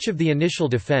 Much of the initial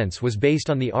defense was based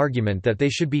on the argument that they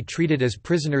should be treated as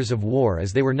prisoners of war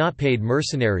as they were not paid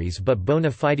mercenaries but bona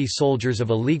fide soldiers of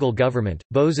a legal government,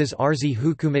 Boses Arzi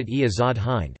Hukumat-e Azad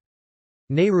Hind.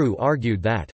 Nehru argued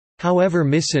that, however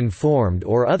misinformed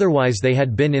or otherwise they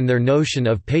had been in their notion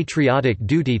of patriotic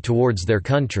duty towards their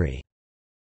country,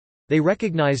 they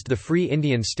recognized the Free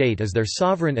Indian State as their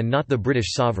sovereign and not the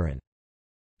British sovereign.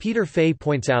 Peter Fay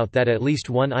points out that at least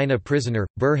one INA prisoner,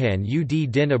 Burhan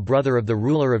ud Din, a brother of the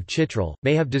ruler of Chitral,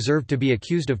 may have deserved to be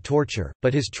accused of torture,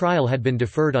 but his trial had been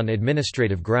deferred on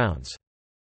administrative grounds.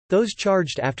 Those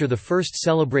charged after the first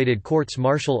celebrated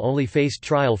courts-martial only faced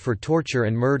trial for torture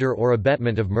and murder or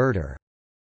abetment of murder.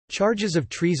 Charges of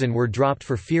treason were dropped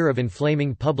for fear of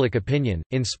inflaming public opinion.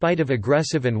 In spite of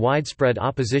aggressive and widespread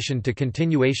opposition to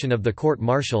continuation of the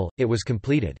court-martial, it was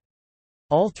completed.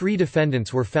 All three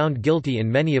defendants were found guilty in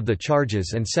many of the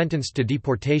charges and sentenced to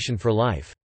deportation for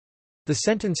life. The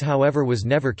sentence, however, was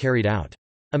never carried out.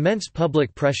 Immense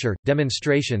public pressure,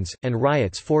 demonstrations, and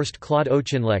riots forced Claude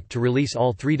Auchinleck to release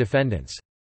all three defendants.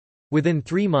 Within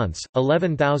 3 months,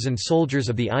 11,000 soldiers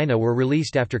of the INA were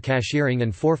released after cashiering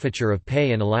and forfeiture of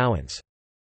pay and allowance.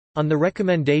 On the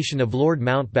recommendation of Lord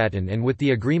Mountbatten and with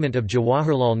the agreement of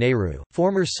Jawaharlal Nehru,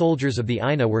 former soldiers of the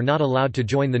INA were not allowed to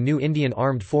join the new Indian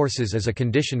Armed Forces as a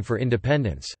condition for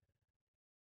independence.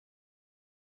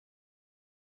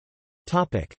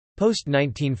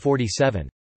 Post-1947.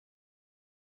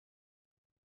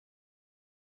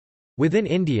 Within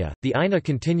India, the INA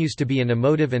continues to be an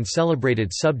emotive and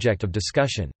celebrated subject of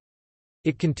discussion.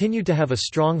 It continued to have a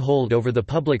strong hold over the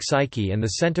public psyche and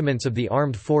the sentiments of the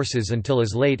armed forces until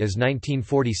as late as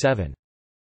 1947.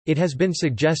 It has been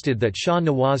suggested that Shah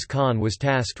Nawaz Khan was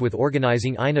tasked with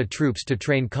organizing INA troops to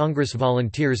train Congress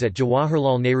volunteers at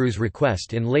Jawaharlal Nehru's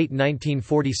request in late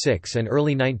 1946 and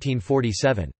early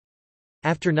 1947.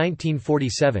 After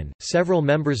 1947, several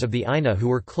members of the INA who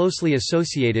were closely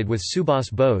associated with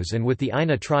Subhas Bose and with the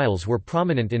INA trials were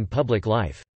prominent in public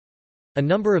life. A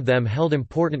number of them held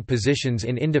important positions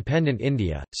in independent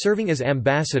India, serving as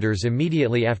ambassadors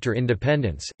immediately after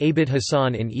independence: Abid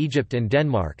Hassan in Egypt and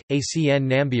Denmark, Acn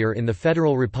Nambiar in the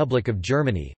Federal Republic of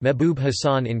Germany, Mehboob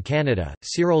Hassan in Canada,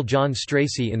 Cyril John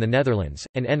Stracey in the Netherlands,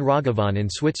 and N. Raghavan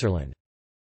in Switzerland.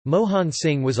 Mohan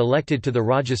Singh was elected to the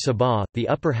Rajya Sabha, the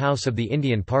upper house of the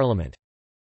Indian Parliament.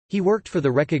 He worked for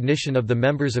the recognition of the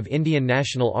members of Indian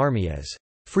National Army as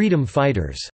freedom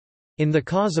fighters in the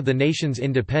cause of the nation's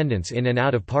independence in and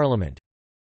out of Parliament.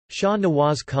 Shah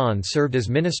Nawaz Khan served as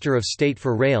Minister of State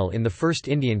for Rail in the first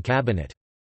Indian cabinet.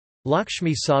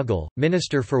 Lakshmi Sahgal,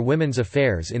 Minister for Women's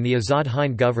Affairs in the Azad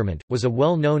Hind government, was a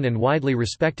well-known and widely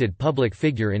respected public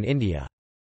figure in India.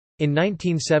 In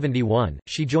 1971,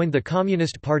 she joined the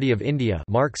Communist Party of India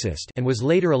 (Marxist) and was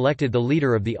later elected the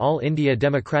leader of the All India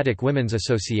Democratic Women's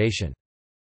Association.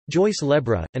 Joyce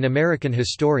Lebra, an American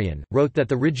historian, wrote that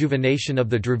the rejuvenation of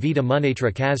the Dravida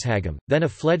Munnetra Kazhagam, then a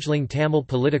fledgling Tamil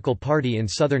political party in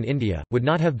southern India, would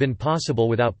not have been possible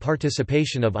without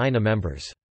participation of INA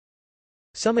members.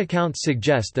 Some accounts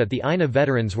suggest that the INA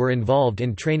veterans were involved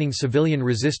in training civilian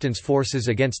resistance forces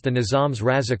against the Nizam's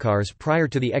Razakars prior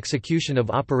to the execution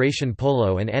of Operation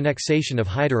Polo and annexation of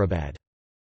Hyderabad.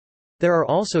 There are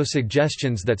also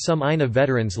suggestions that some INA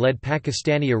veterans led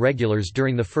Pakistani irregulars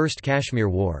during the First Kashmir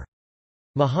War.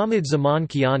 Muhammad Zaman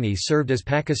Kiani served as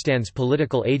Pakistan's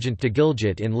political agent to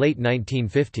Gilgit in late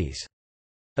 1950s.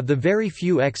 Of the very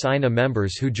few ex-INA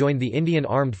members who joined the Indian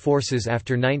Armed Forces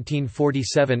after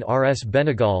 1947, R.S.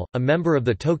 Benegal, a member of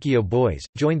the Tokyo Boys,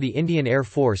 joined the Indian Air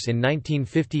Force in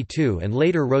 1952 and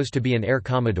later rose to be an Air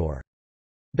Commodore.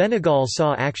 Benegal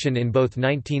saw action in both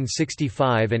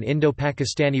 1965 and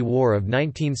Indo-Pakistani War of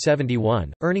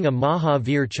 1971, earning a Maha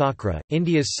Veer Chakra,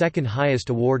 India's second highest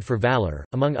award for valour.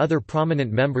 Among other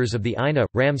prominent members of the INA,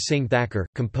 Ram Singh Thakur,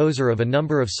 composer of a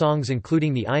number of songs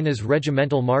including the INA's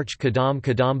regimental march Kadam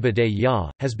Kadam Bade Ya,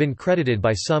 has been credited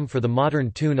by some for the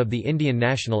modern tune of the Indian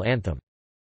national anthem.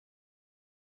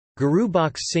 Guru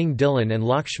Baksh Singh Dhillon and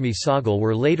Lakshmi Sahgal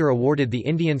were later awarded the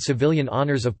Indian civilian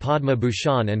honours of Padma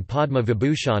Bhushan and Padma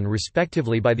Vibhushan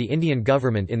respectively by the Indian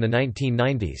government in the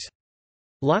 1990s.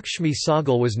 Lakshmi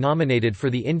Sahgal was nominated for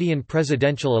the Indian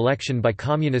presidential election by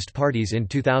communist parties in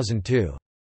 2002.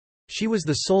 She was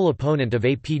the sole opponent of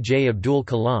APJ Abdul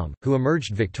Kalam, who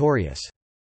emerged victorious.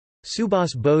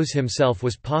 Subhas Bose himself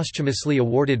was posthumously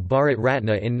awarded Bharat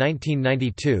Ratna in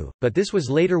 1992, but this was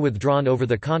later withdrawn over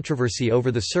the controversy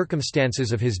over the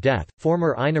circumstances of his death.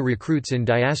 Former INA recruits in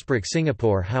diasporic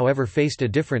Singapore, however, faced a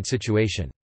different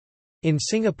situation. In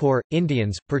Singapore,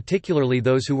 Indians, particularly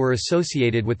those who were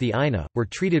associated with the INA, were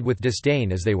treated with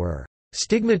disdain as they were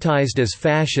stigmatized as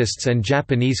fascists and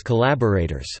Japanese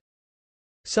collaborators.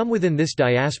 Some within this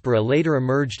diaspora later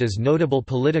emerged as notable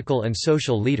political and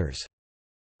social leaders.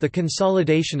 The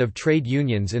consolidation of trade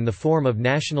unions in the form of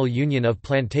National Union of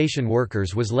Plantation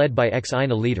Workers was led by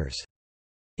ex-INA leaders.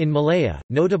 In Malaya,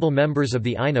 notable members of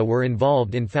the INA were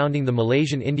involved in founding the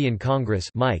Malaysian Indian Congress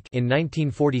in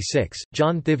 1946.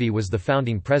 John Thivy was the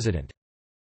founding president.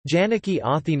 Janaki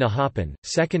Athi Nahapan,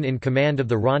 second in command of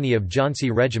the Rani of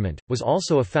Jhansi Regiment, was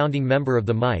also a founding member of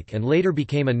the MIC and later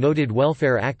became a noted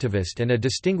welfare activist and a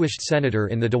distinguished senator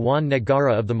in the Dewan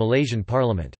Negara of the Malaysian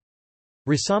Parliament.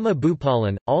 Rasama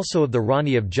Bhupalan, also of the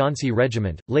Rani of Jhansi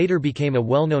Regiment, later became a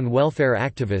well-known welfare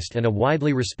activist and a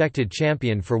widely respected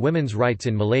champion for women's rights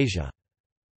in Malaysia.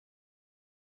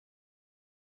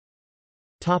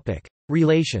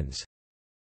 Relations.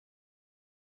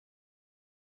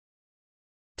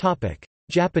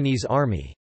 Japanese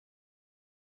Army.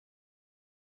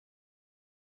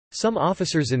 Some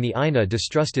officers in the INA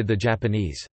distrusted the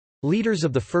Japanese. Leaders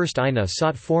of the first INA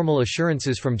sought formal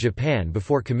assurances from Japan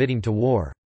before committing to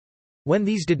war. When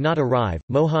these did not arrive,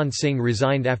 Mohan Singh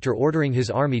resigned after ordering his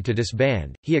army to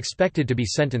disband. He expected to be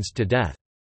sentenced to death.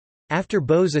 After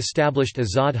Bose established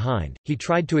Azad Hind, he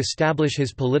tried to establish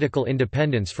his political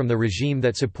independence from the regime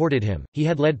that supported him. He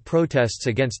had led protests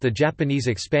against the Japanese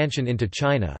expansion into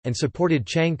China, and supported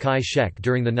Chiang Kai-shek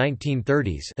during the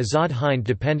 1930s. Azad Hind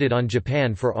depended on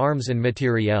Japan for arms and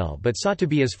materiel but sought to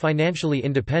be as financially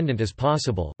independent as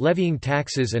possible, levying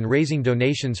taxes and raising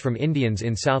donations from Indians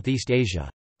in Southeast Asia.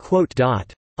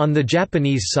 On the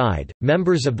Japanese side,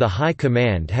 members of the High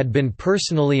Command had been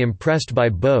personally impressed by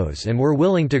Bose and were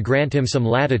willing to grant him some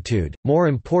latitude. More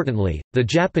importantly, the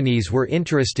Japanese were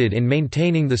interested in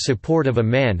maintaining the support of a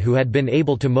man who had been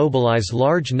able to mobilize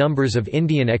large numbers of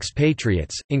Indian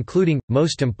expatriates, including,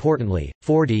 most importantly,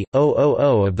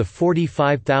 40,000 of the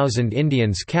 45,000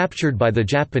 Indians captured by the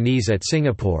Japanese at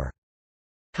Singapore.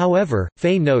 However,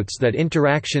 Fay notes that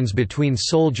interactions between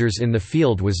soldiers in the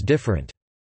field was different.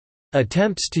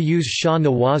 Attempts to use Shah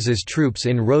Nawaz's troops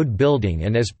in road building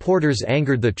and as porters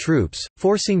angered the troops,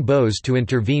 forcing Bose to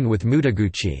intervene with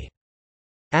Mutaguchi.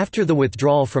 After the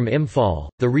withdrawal from Imphal,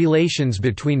 the relations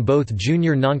between both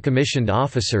junior non-commissioned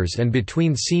officers and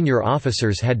between senior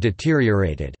officers had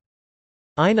deteriorated.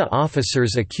 INA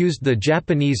officers accused the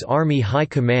Japanese Army High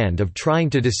Command of trying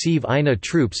to deceive INA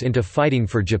troops into fighting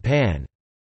for Japan.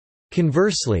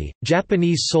 Conversely,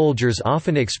 Japanese soldiers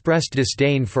often expressed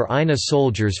disdain for INA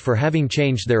soldiers for having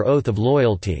changed their oath of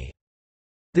loyalty.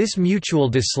 This mutual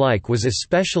dislike was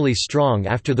especially strong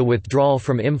after the withdrawal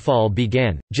from Imphal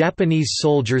began. Japanese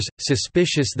soldiers,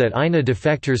 suspicious that INA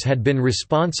defectors had been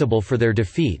responsible for their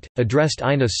defeat, addressed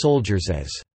INA soldiers as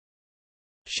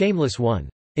shameless one,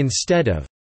 instead of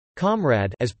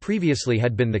comrade, as previously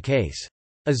had been the case.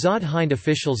 Azad Hind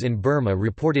officials in Burma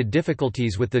reported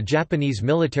difficulties with the Japanese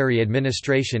military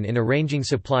administration in arranging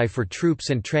supply for troops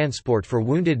and transport for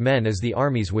wounded men as the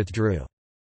armies withdrew.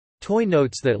 Toy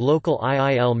notes that local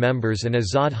IIL members and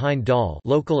Azad Hind Dal,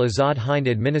 local Azad Hind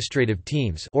administrative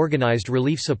teams, organized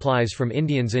relief supplies from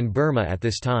Indians in Burma at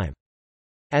this time.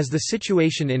 As the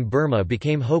situation in Burma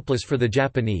became hopeless for the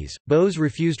Japanese, Bose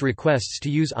refused requests to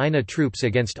use INA troops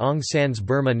against Aung San's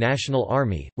Burma National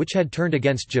Army, which had turned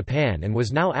against Japan and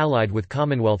was now allied with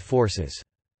Commonwealth forces.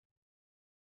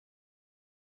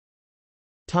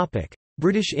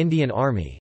 British Indian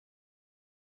Army.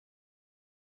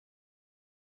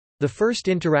 The first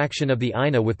interaction of the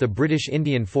INA with the British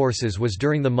Indian forces was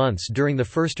during the months during the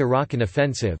First Arakan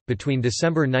Offensive, between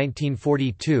December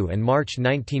 1942 and March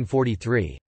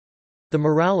 1943. The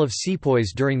morale of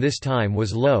sepoys during this time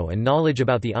was low and knowledge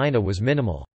about the INA was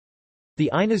minimal.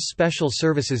 The INA's Special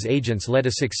Services agents led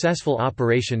a successful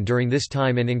operation during this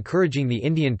time in encouraging the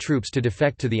Indian troops to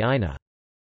defect to the INA.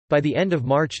 By the end of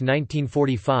March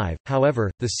 1945, however,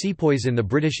 the sepoys in the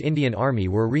British Indian Army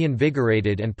were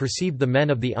reinvigorated and perceived the men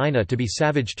of the INA to be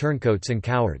savage turncoats and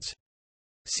cowards.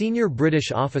 Senior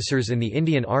British officers in the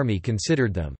Indian Army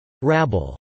considered them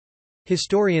rabble.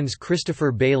 Historians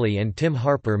Christopher Bailey and Tim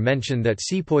Harper mention that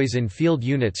sepoys in field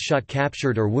units shot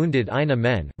captured or wounded INA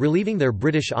men, relieving their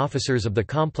British officers of the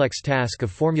complex task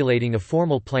of formulating a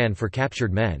formal plan for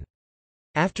captured men.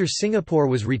 After Singapore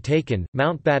was retaken,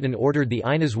 Mountbatten ordered the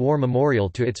INA's war memorial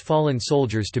to its fallen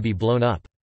soldiers to be blown up.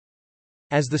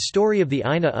 As the story of the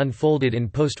Aina unfolded in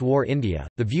post-war India,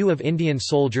 the view of Indian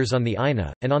soldiers on the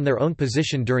Aina, and on their own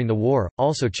position during the war,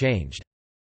 also changed.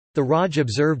 The Raj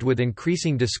observed with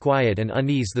increasing disquiet and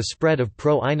unease the spread of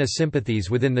pro-Aina sympathies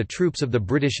within the troops of the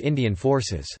British Indian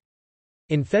forces.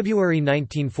 In February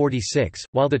 1946,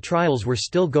 while the trials were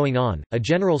still going on, a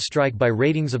general strike by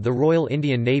ratings of the Royal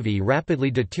Indian Navy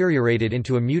rapidly deteriorated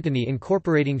into a mutiny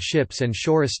incorporating ships and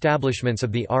shore establishments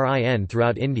of the RIN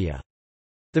throughout India.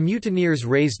 The mutineers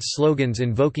raised slogans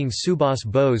invoking Subhas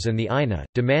Bose and the Aina,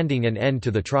 demanding an end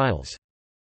to the trials.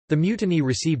 The mutiny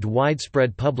received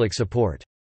widespread public support.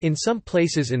 In some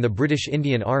places in the British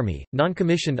Indian Army,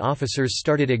 non-commissioned officers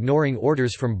started ignoring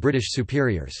orders from British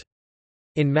superiors.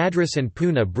 In Madras and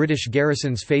Pune, British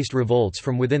garrisons faced revolts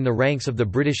from within the ranks of the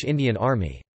British Indian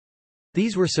Army.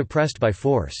 These were suppressed by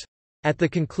force. At the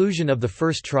conclusion of the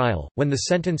first trial, when the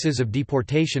sentences of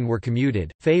deportation were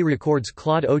commuted, Fay records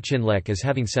Claude Auchinleck as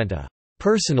having sent a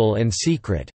personal and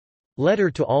secret letter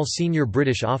to all senior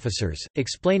British officers,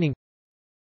 explaining,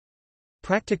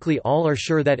 "Practically all are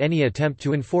sure that any attempt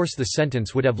to enforce the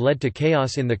sentence would have led to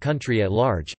chaos in the country at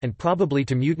large, and probably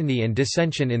to mutiny and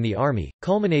dissension in the army,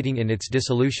 culminating in its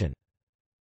dissolution."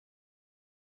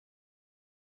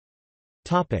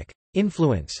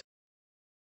 Influence.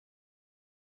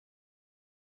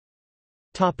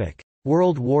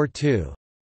 World War II.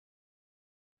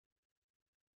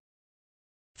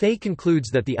 Fay concludes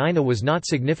that the Aina was not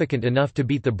significant enough to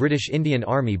beat the British Indian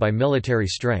Army by military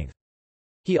strength.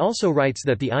 He also writes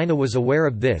that the Aina was aware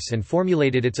of this and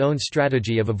formulated its own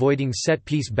strategy of avoiding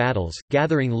set-piece battles,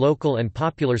 gathering local and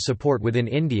popular support within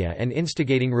India and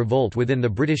instigating revolt within the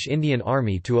British Indian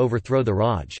Army to overthrow the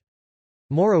Raj.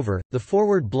 Moreover, the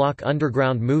forward bloc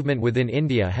underground movement within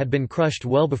India had been crushed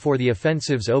well before the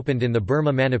offensives opened in the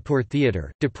Burma-Manipur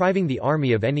theatre, depriving the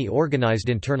army of any organised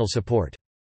internal support.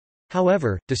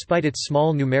 However, despite its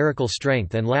small numerical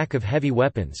strength and lack of heavy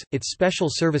weapons, its Special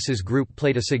Services Group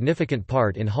played a significant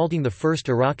part in halting the First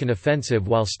Arakan offensive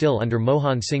while still under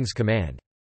Mohan Singh's command.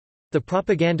 The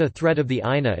propaganda threat of the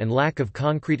Aina and lack of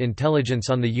concrete intelligence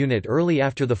on the unit early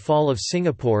after the fall of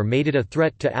Singapore made it a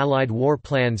threat to Allied war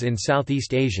plans in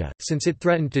Southeast Asia, since it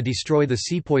threatened to destroy the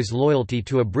sepoys' loyalty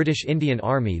to a British Indian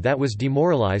Army that was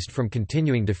demoralised from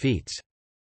continuing defeats.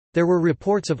 There were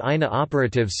reports of Aina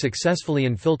operatives successfully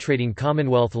infiltrating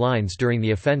Commonwealth lines during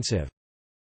the offensive.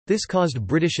 This caused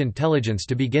British intelligence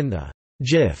to begin the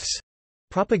GIFs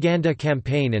propaganda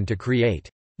campaign and to create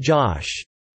Josh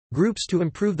groups to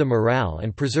improve the morale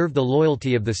and preserve the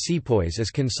loyalty of the sepoys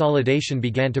as consolidation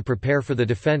began to prepare for the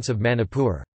defence of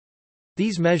Manipur.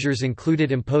 These measures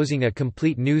included imposing a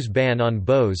complete news ban on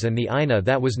Bose and the Aina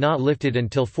that was not lifted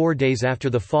until 4 days after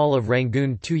the fall of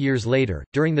Rangoon 2 years later.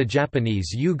 During the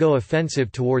Japanese U-Go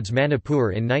offensive towards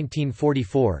Manipur in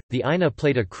 1944, the Aina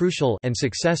played a crucial and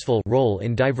successful role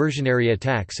in diversionary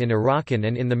attacks in Arakan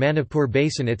and in the Manipur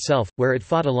Basin itself, where it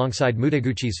fought alongside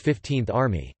Mutaguchi's 15th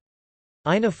Army.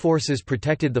 Aina forces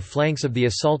protected the flanks of the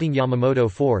assaulting Yamamoto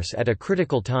force at a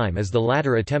critical time as the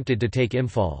latter attempted to take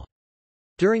Imphal.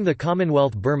 During the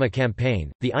Commonwealth Burma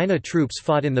campaign, the Aina troops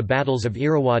fought in the battles of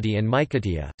Irrawaddy and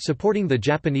Maikatia, supporting the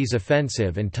Japanese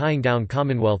offensive and tying down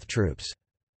Commonwealth troops.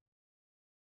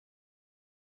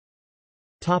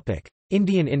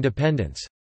 Indian independence.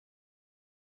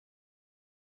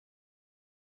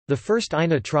 The first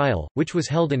Aina trial, which was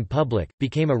held in public,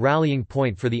 became a rallying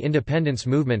point for the independence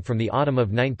movement from the autumn of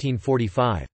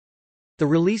 1945. The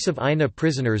release of Aina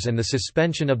prisoners and the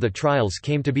suspension of the trials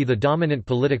came to be the dominant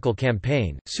political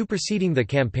campaign, superseding the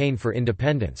campaign for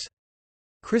independence.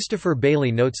 Christopher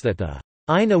Bailey notes that the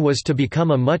Aina was to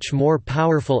become a much more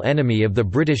powerful enemy of the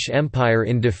British Empire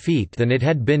in defeat than it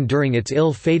had been during its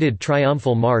ill-fated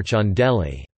triumphal march on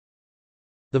Delhi.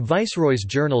 The Viceroy's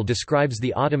Journal describes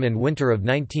the autumn and winter of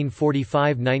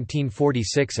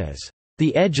 1945–1946 as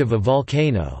the edge of a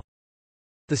volcano.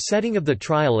 The setting of the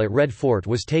trial at Red Fort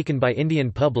was taken by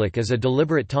Indian public as a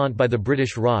deliberate taunt by the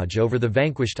British Raj over the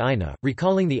vanquished Aina,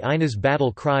 recalling the Aina's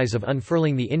battle cries of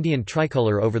unfurling the Indian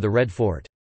tricolour over the Red Fort.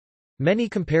 Many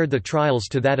compared the trials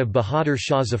to that of Bahadur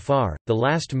Shah Zafar, the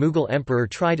last Mughal emperor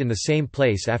tried in the same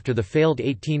place after the failed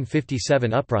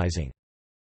 1857 uprising.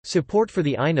 Support for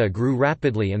the Aina grew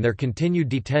rapidly and their continued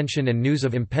detention and news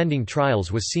of impending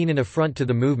trials was seen an affront to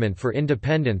the movement for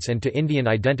independence and to Indian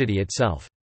identity itself.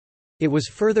 It was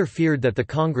further feared that the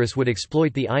Congress would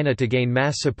exploit the Aina to gain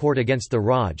mass support against the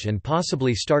Raj and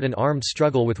possibly start an armed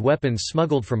struggle with weapons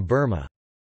smuggled from Burma.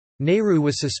 Nehru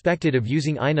was suspected of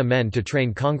using Aina men to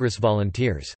train Congress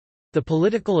volunteers. The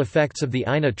political effects of the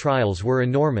INA trials were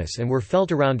enormous and were felt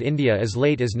around India as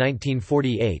late as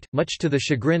 1948, much to the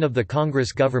chagrin of the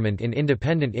Congress government in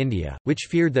independent India, which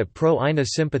feared that pro-INA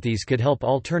sympathies could help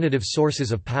alternative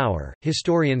sources of power.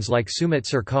 Historians like Sumit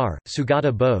Sarkar,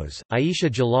 Sugata Bose, Ayesha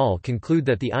Jalal conclude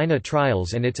that the INA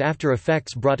trials and its after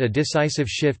effects brought a decisive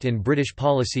shift in British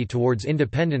policy towards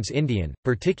independence Indian.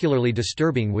 Particularly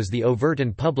disturbing was the overt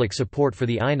and public support for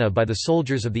the INA by the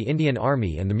soldiers of the Indian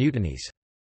Army and the mutinies.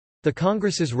 The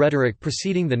Congress's rhetoric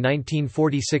preceding the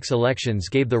 1946 elections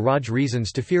gave the Raj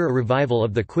reasons to fear a revival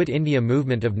of the Quit India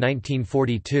movement of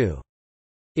 1942.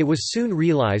 It was soon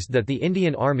realized that the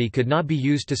Indian Army could not be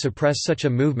used to suppress such a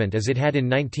movement as it had in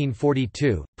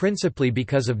 1942, principally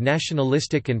because of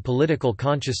nationalistic and political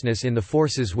consciousness in the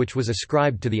forces which was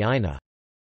ascribed to the INA.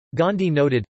 Gandhi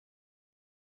noted,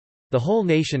 "The whole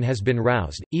nation has been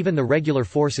roused, even the regular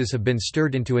forces have been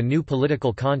stirred into a new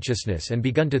political consciousness and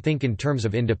begun to think in terms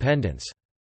of independence."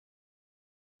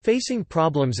 Facing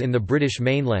problems in the British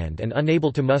mainland and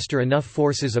unable to muster enough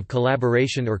forces of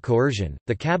collaboration or coercion,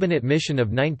 the Cabinet Mission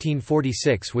of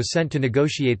 1946 was sent to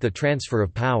negotiate the transfer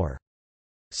of power.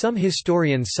 Some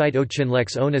historians cite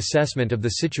Auchinleck's own assessment of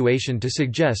the situation to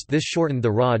suggest this shortened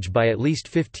the Raj by at least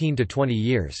 15 to 20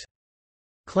 years.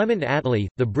 Clement Attlee,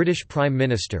 the British Prime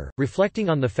Minister, reflecting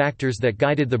on the factors that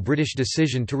guided the British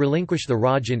decision to relinquish the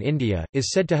Raj in India,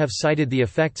 is said to have cited the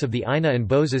effects of the INA and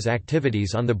Bose's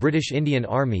activities on the British Indian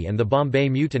Army and the Bombay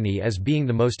Mutiny as being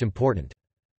the most important.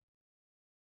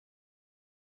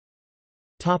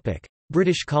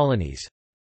 British colonies.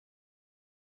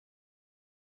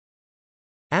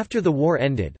 After the war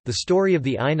ended, the story of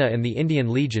the INA and the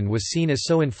Indian Legion was seen as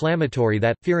so inflammatory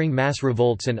that, fearing mass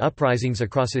revolts and uprisings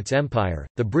across its empire,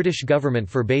 the British government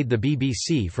forbade the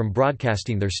BBC from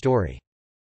broadcasting their story.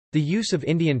 The use of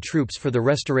Indian troops for the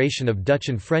restoration of Dutch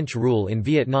and French rule in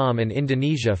Vietnam and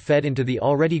Indonesia fed into the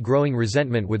already growing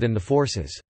resentment within the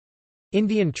forces.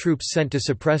 Indian troops sent to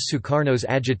suppress Sukarno's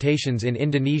agitations in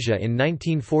Indonesia in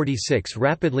 1946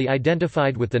 rapidly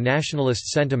identified with the nationalist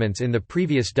sentiments in the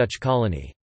previous Dutch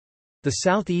colony. The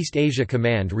Southeast Asia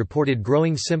Command reported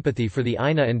growing sympathy for the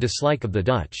INA and dislike of the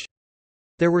Dutch.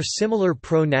 There were similar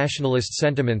pro-nationalist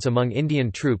sentiments among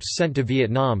Indian troops sent to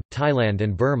Vietnam, Thailand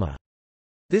and Burma.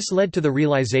 This led to the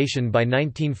realization by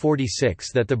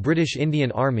 1946 that the British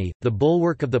Indian Army, the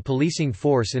bulwark of the policing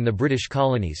force in the British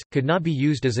colonies, could not be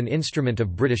used as an instrument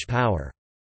of British power.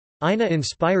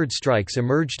 INA-inspired strikes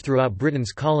emerged throughout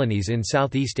Britain's colonies in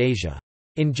Southeast Asia.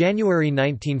 In January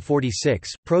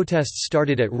 1946, protests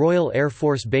started at Royal Air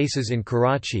Force bases in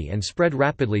Karachi and spread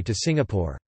rapidly to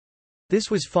Singapore.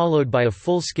 This was followed by a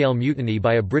full-scale mutiny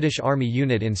by a British Army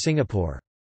unit in Singapore.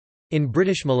 In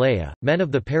British Malaya, men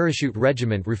of the Parachute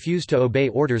Regiment refused to obey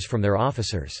orders from their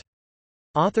officers.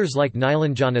 Authors like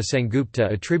Nilanjana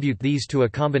Sengupta attribute these to a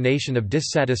combination of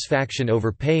dissatisfaction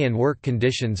over pay and work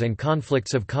conditions and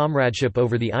conflicts of comradeship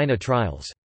over the INA trials.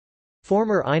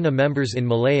 Former INA members in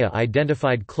Malaya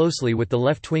identified closely with the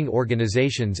left-wing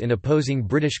organisations in opposing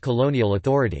British colonial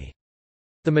authority.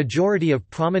 The majority of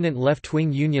prominent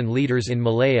left-wing union leaders in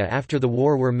Malaya after the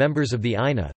war were members of the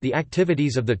INA. The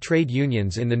activities of the trade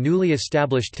unions in the newly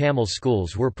established Tamil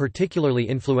schools were particularly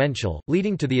influential,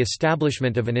 leading to the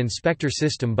establishment of an inspector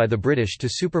system by the British to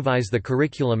supervise the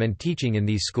curriculum and teaching in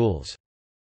these schools.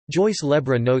 Joyce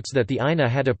Lebra notes that the INA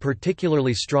had a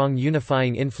particularly strong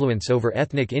unifying influence over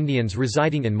ethnic Indians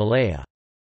residing in Malaya.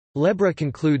 Lebra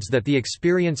concludes that the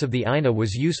experience of the INA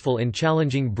was useful in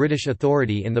challenging British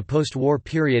authority in the post-war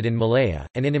period in Malaya,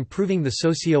 and in improving the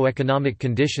socio-economic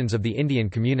conditions of the Indian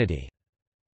community.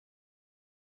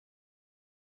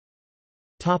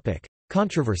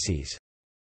 Controversies.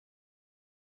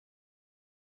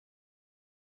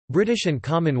 British and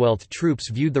Commonwealth troops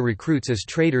viewed the recruits as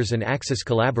traitors and Axis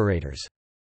collaborators.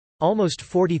 Almost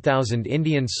 40,000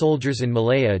 Indian soldiers in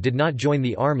Malaya did not join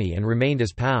the army and remained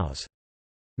as POWs.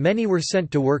 Many were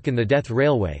sent to work in the death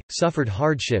railway, suffered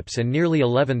hardships and nearly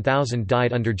 11,000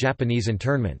 died under Japanese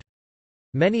internment.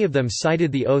 Many of them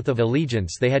cited the oath of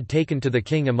allegiance they had taken to the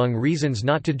king among reasons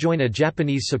not to join a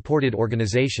Japanese-supported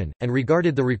organization, and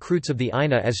regarded the recruits of the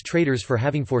INA as traitors for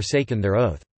having forsaken their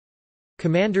oath.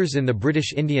 Commanders in the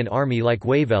British Indian Army like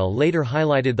Wavell later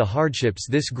highlighted the hardships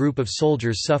this group of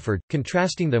soldiers suffered,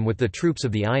 contrasting them with the troops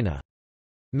of the INA.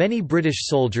 Many British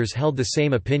soldiers held the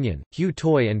same opinion. Hugh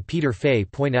Toy and Peter Fay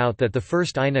point out that the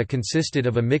first INA consisted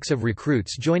of a mix of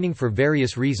recruits joining for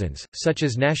various reasons, such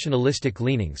as nationalistic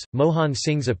leanings, Mohan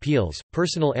Singh's appeals,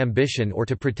 personal ambition or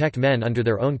to protect men under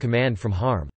their own command from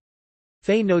harm.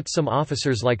 Fay notes some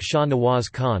officers like Shah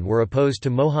Nawaz Khan were opposed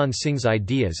to Mohan Singh's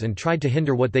ideas and tried to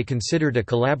hinder what they considered a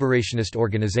collaborationist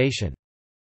organisation.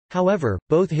 However,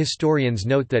 both historians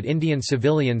note that Indian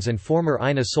civilians and former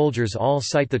INA soldiers all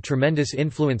cite the tremendous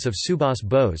influence of Subhas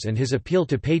Bose and his appeal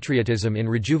to patriotism in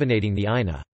rejuvenating the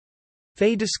INA.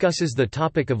 Fay discusses the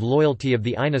topic of loyalty of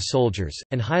the INA soldiers,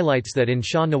 and highlights that in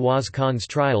Shah Nawaz Khan's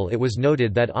trial it was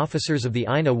noted that officers of the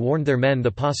INA warned their men the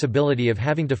possibility of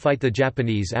having to fight the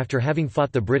Japanese after having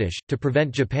fought the British, to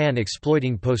prevent Japan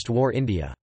exploiting post-war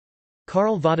India.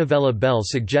 Karl Vatuvela Bell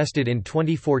suggested in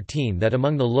 2014 that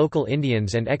among the local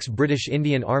Indians and ex-British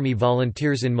Indian Army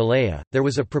volunteers in Malaya, there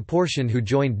was a proportion who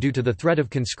joined due to the threat of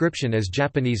conscription as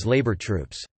Japanese labor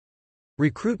troops.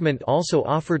 Recruitment also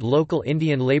offered local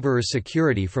Indian laborers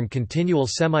security from continual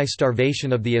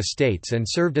semi-starvation of the estates and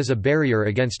served as a barrier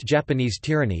against Japanese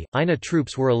tyranny. INA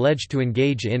troops were alleged to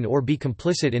engage in or be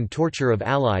complicit in torture of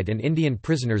Allied and Indian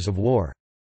prisoners of war.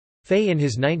 Fay in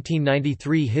his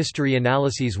 1993 History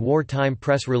Analyses Wartime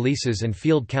Press Releases and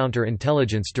Field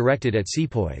Counter-Intelligence directed at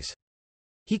sepoys.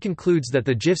 He concludes that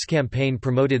the JIF's campaign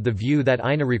promoted the view that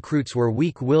INA recruits were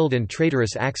weak-willed and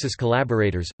traitorous Axis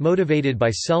collaborators, motivated by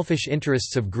selfish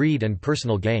interests of greed and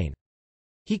personal gain.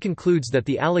 He concludes that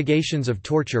the allegations of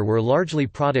torture were largely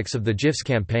products of the JIF's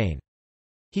campaign.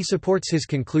 He supports his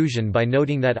conclusion by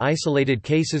noting that isolated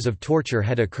cases of torture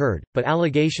had occurred, but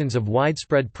allegations of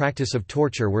widespread practice of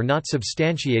torture were not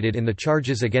substantiated in the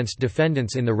charges against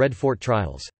defendants in the Red Fort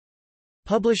trials.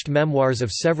 Published memoirs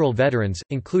of several veterans,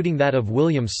 including that of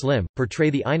William Slim, portray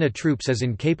the INA troops as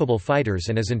incapable fighters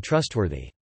and as untrustworthy.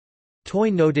 Toy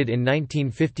noted in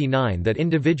 1959 that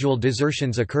individual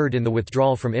desertions occurred in the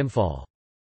withdrawal from Imphal.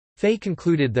 Fay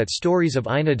concluded that stories of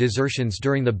INA desertions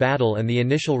during the battle and the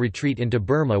initial retreat into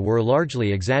Burma were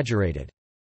largely exaggerated.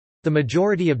 The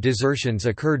majority of desertions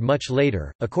occurred much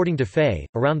later, according to Fay,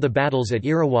 around the battles at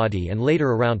Irrawaddy and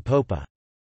later around Popa.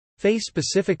 Fay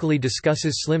specifically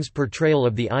discusses Slim's portrayal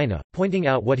of the INA, pointing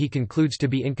out what he concludes to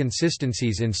be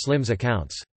inconsistencies in Slim's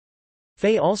accounts.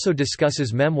 Fay also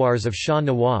discusses memoirs of Shah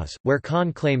Nawaz, where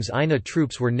Khan claims INA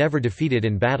troops were never defeated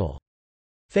in battle.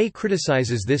 Fay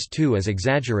criticizes this too as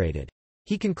exaggerated.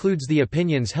 He concludes the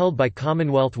opinions held by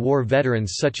Commonwealth War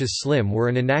veterans such as Slim were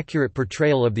an inaccurate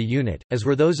portrayal of the unit, as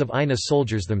were those of INA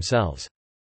soldiers themselves.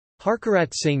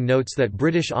 Harkarat Singh notes that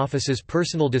British officers'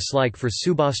 personal dislike for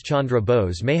Subhas Chandra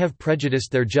Bose may have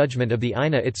prejudiced their judgment of the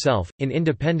INA itself. In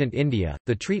independent India,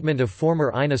 the treatment of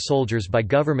former INA soldiers by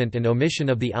government and omission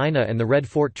of the INA and the Red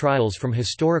Fort trials from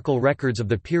historical records of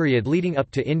the period leading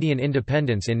up to Indian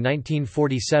independence in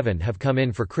 1947 have come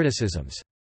in for criticisms.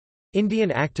 Indian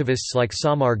activists like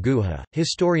Samar Guha,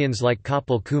 historians like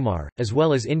Kapil Kumar, as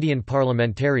well as Indian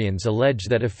parliamentarians allege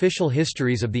that official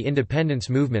histories of the independence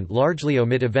movement largely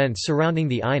omit events surrounding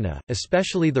the INA,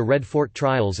 especially the Red Fort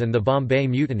trials and the Bombay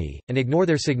Mutiny, and ignore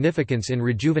their significance in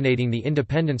rejuvenating the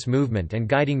independence movement and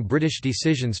guiding British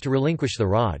decisions to relinquish the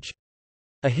Raj.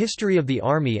 A History of the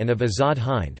Army and of Azad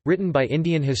Hind, written by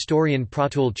Indian historian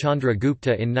Pratul Chandra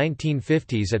Gupta in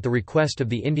 1950s at the request of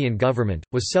the Indian government,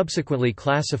 was subsequently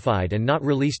classified and not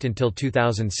released until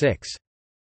 2006.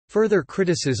 Further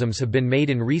criticisms have been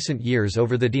made in recent years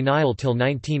over the denial till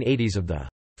 1980s of the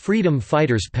 "freedom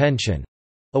fighters' pension"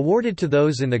 awarded to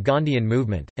those in the Gandhian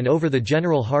movement, and over the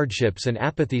general hardships and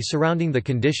apathy surrounding the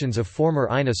conditions of former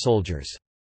INA soldiers.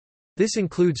 This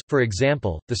includes, for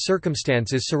example, the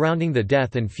circumstances surrounding the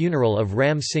death and funeral of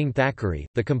Ram Singh Thackeray,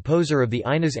 the composer of the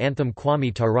INA's anthem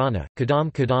Kwame Tirana,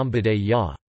 Kadam Kadam Bade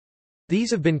Ya.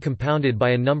 These have been compounded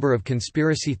by a number of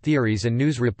conspiracy theories and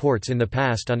news reports in the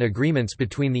past on agreements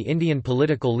between the Indian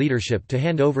political leadership to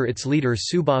hand over its leader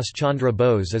Subhas Chandra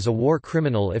Bose as a war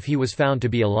criminal if he was found to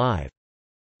be alive.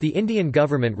 The Indian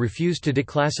government refused to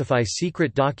declassify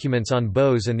secret documents on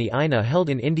Bose and the INA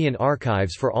held in Indian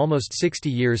archives for almost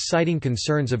 60 years, citing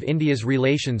concerns of India's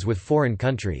relations with foreign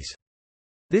countries.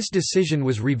 This decision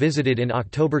was revisited in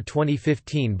October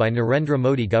 2015 by Narendra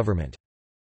Modi government.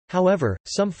 However,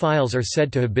 some files are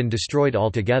said to have been destroyed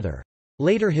altogether.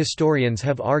 Later historians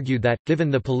have argued that, given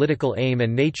the political aim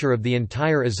and nature of the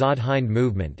entire Azad Hind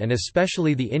movement and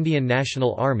especially the Indian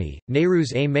National Army,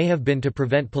 Nehru's aim may have been to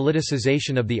prevent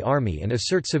politicization of the army and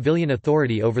assert civilian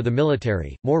authority over the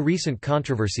military. More recent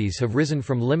controversies have risen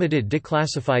from limited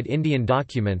declassified Indian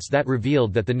documents that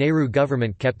revealed that the Nehru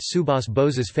government kept Subhas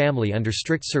Bose's family under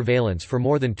strict surveillance for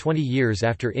more than 20 years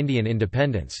after Indian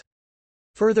independence.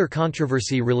 Further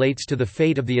controversy relates to the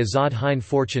fate of the Azad Hind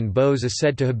fortune Bose is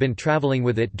said to have been travelling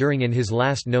with it during in his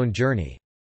last known journey.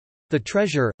 The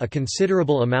treasure, a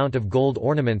considerable amount of gold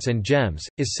ornaments and gems,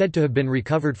 is said to have been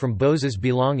recovered from Bose's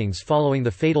belongings following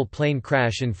the fatal plane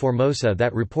crash in Formosa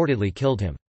that reportedly killed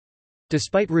him.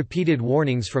 Despite repeated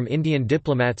warnings from Indian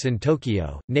diplomats in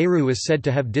Tokyo, Nehru is said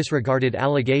to have disregarded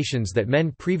allegations that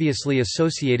men previously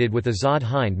associated with Azad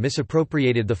Hind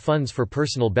misappropriated the funds for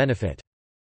personal benefit.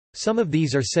 Some of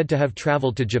these are said to have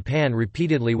travelled to Japan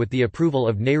repeatedly with the approval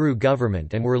of Nehru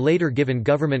government and were later given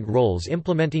government roles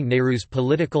implementing Nehru's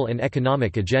political and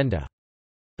economic agenda.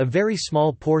 A very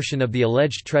small portion of the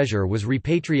alleged treasure was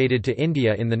repatriated to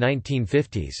India in the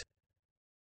 1950s.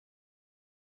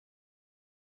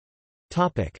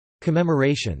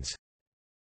 Commemorations.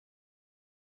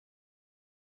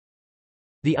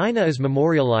 The Aina is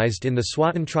memorialized in the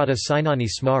Swatantrata Sainani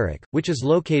Smarak, which is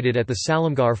located at the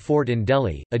Salimgarh Fort in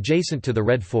Delhi, adjacent to the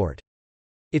Red Fort.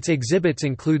 Its exhibits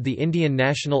include the Indian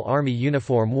National Army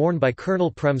uniform worn by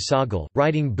Colonel Prem Sahgal,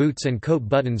 riding boots and coat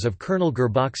buttons of Colonel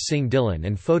Gurbaksh Singh Dhillon,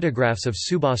 and photographs of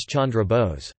Subhas Chandra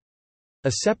Bose.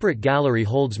 A separate gallery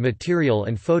holds material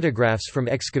and photographs from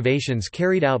excavations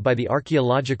carried out by the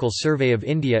Archaeological Survey of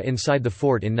India inside the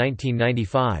fort in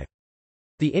 1995.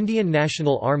 The Indian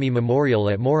National Army Memorial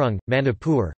at Morung,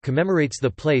 Manipur, commemorates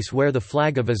the place where the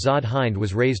flag of Azad Hind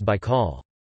was raised by Col.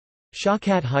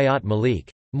 Shaukat Hayat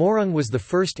Malik. Morung was the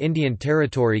first Indian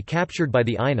territory captured by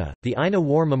the Aina. The Aina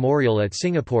War Memorial at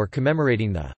Singapore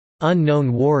commemorating the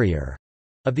unknown warrior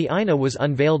of the Aina was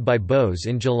unveiled by Bose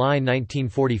in July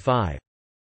 1945.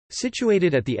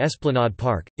 Situated at the Esplanade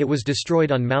Park, it was destroyed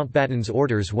on Mountbatten's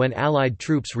orders when Allied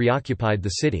troops reoccupied the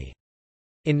city.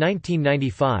 In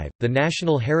 1995, the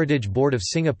National Heritage Board of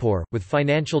Singapore, with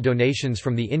financial donations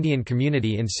from the Indian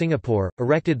community in Singapore,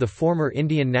 erected the former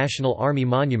Indian National Army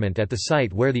monument at the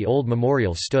site where the old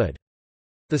memorial stood.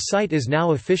 The site is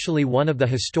now officially one of the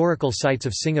historical sites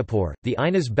of Singapore. The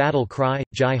Aina's battle cry,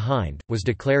 Jai Hind, was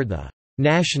declared the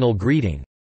national greeting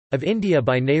of India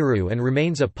by Nehru and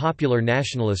remains a popular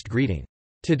nationalist greeting.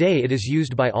 Today it is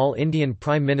used by all Indian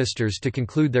prime ministers to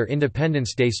conclude their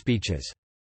Independence Day speeches.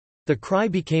 The cry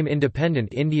became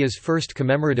Independent India's first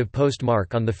commemorative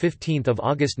postmark on 15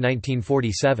 August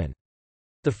 1947.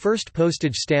 The first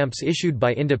postage stamps issued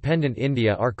by Independent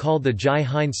India are called the Jai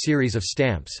Hind series of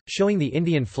stamps, showing the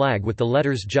Indian flag with the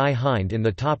letters Jai Hind in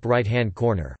the top right-hand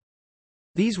corner.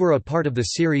 These were a part of the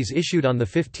series issued on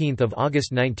 15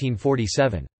 August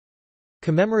 1947.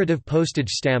 Commemorative postage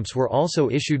stamps were also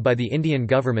issued by the Indian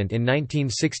government in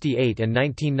 1968 and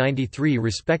 1993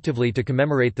 respectively to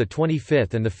commemorate the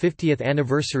 25th and the 50th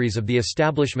anniversaries of the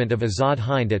establishment of Azad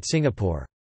Hind at Singapore.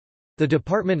 The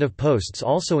Department of Posts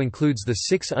also includes the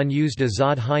 6 unused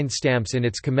Azad Hind stamps in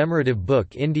its commemorative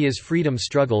book India's Freedom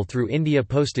Struggle Through India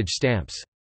Postage Stamps.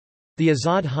 The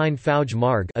Azad Hind Fauj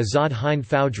Marg Azad Hind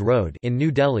Fauj Road in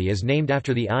New Delhi is named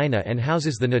after the Aina and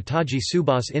houses the Netaji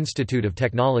Subhas Institute of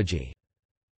Technology.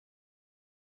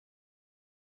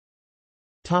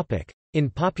 In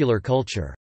popular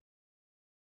culture.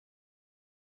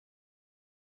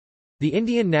 The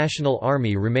Indian National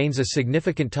Army remains a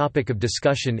significant topic of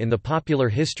discussion in the popular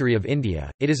history of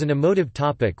India. It is an emotive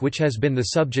topic which has been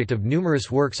the subject of numerous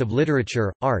works of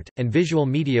literature, art, and visual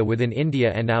media within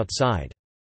India and outside.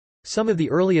 Some of the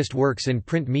earliest works in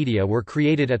print media were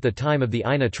created at the time of the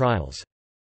Aina trials.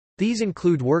 These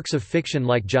include works of fiction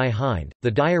like Jai Hind, The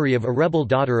Diary of a Rebel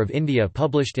Daughter of India,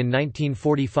 published in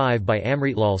 1945 by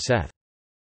Amritlal Seth.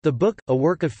 The book, a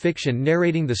work of fiction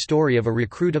narrating the story of a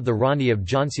recruit of the Rani of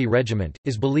Jhansi Regiment,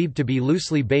 is believed to be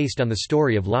loosely based on the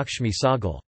story of Lakshmi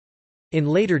Sahgal. In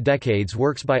later decades,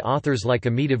 works by authors like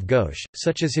Amitav Ghosh,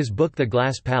 such as his book The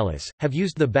Glass Palace, have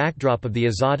used the backdrop of the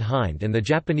Azad Hind and the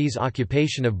Japanese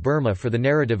occupation of Burma for the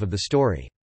narrative of the story.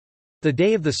 The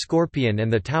Day of the Scorpion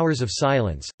and the Towers of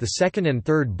Silence, the second and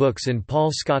third books in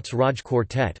Paul Scott's Raj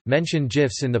Quartet, mention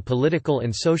GIFs in the political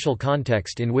and social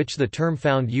context in which the term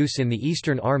found use in the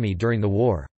Eastern Army during the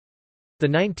war. The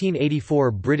 1984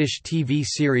 British TV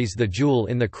series The Jewel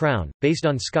in the Crown, based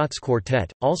on Scott's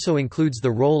quartet, also includes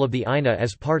the role of the Aina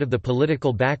as part of the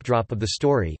political backdrop of the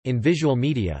story. In visual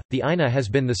media, the Aina has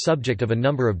been the subject of a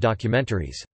number of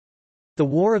documentaries. The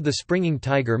War of the Springing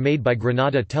Tiger, made by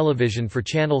Granada Television for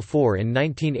Channel 4 in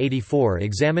 1984,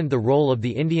 examined the role of the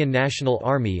Indian National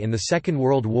Army in the Second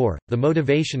World War, the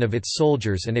motivation of its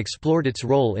soldiers, and explored its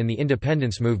role in the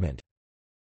independence movement.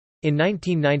 In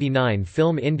 1999,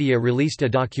 Film India released a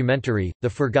documentary, The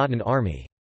Forgotten Army.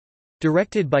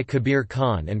 Directed by Kabir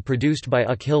Khan and produced by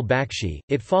Akhil Bakshi,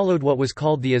 it followed what was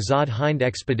called the Azad Hind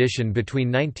Expedition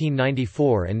between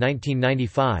 1994 and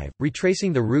 1995,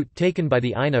 retracing the route taken by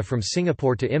the Aina from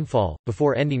Singapore to Imphal,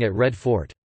 before ending at Red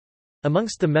Fort.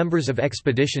 Amongst the members of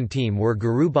expedition team were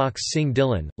Gurbaksh Singh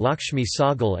Dhillon, Lakshmi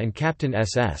Sahgal and Captain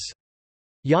S.S.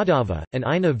 Yadava, an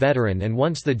Aina veteran and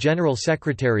once the General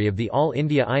Secretary of the All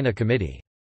India Aina Committee.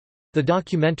 The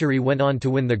documentary went on to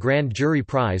win the Grand Jury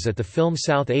Prize at the Film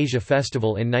South Asia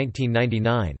Festival in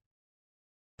 1999.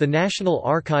 The National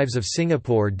Archives of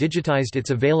Singapore digitized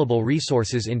its available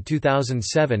resources in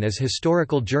 2007 as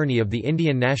Historical Journey of the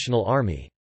Indian National Army.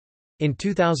 In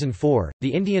 2004,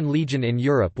 the Indian Legion in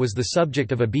Europe was the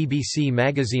subject of a BBC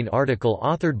magazine article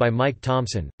authored by Mike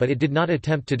Thompson, but it did not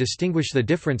attempt to distinguish the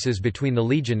differences between the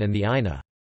Legion and the INA.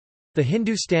 The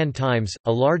Hindustan Times,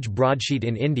 a large broadsheet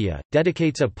in India,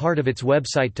 dedicates a part of its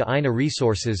website to INA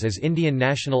resources as Indian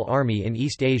National Army in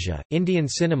East Asia. Indian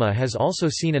cinema has also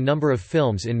seen a number of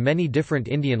films in many different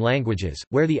Indian languages,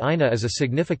 where the INA is a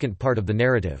significant part of the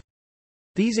narrative.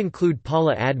 These include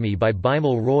Pala Admi by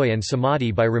Bimal Roy and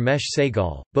Samadhi by Ramesh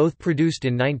Sehgal, both produced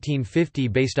in 1950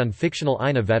 based on fictional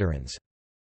INA veterans.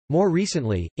 More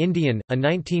recently, Indian, a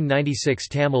 1996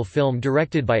 Tamil film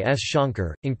directed by S.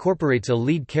 Shankar, incorporates a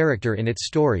lead character in its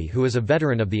story who is a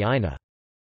veteran of the INA.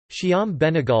 Shyam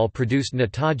Benegal produced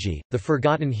Netaji, The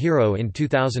Forgotten Hero in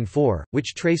 2004,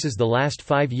 which traces the last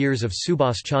 5 years of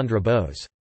Subhas Chandra Bose.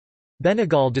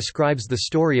 Benegal describes the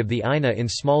story of the INA in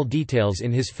small details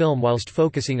in his film whilst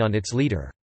focusing on its leader.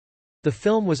 The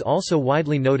film was also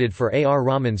widely noted for A. R.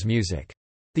 Rahman's music.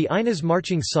 The INA's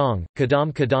marching song,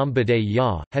 Kadam Kadam Bade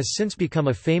Ya, has since become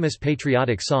a famous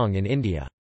patriotic song in India.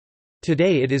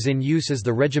 Today it is in use as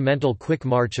the regimental quick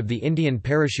march of the Indian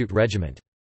Parachute Regiment.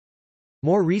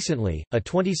 More recently, a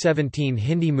 2017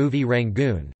 Hindi movie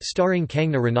Rangoon, starring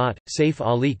Kangna Ranaut, Saif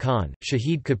Ali Khan,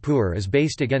 Shahid Kapoor is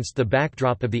based against the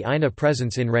backdrop of the INA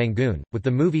presence in Rangoon, with the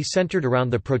movie centered around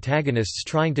the protagonists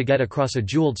trying to get across a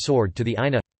jeweled sword to the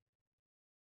INA.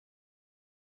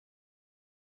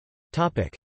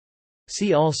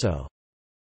 See also: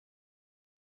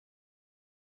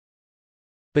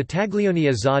 Battaglione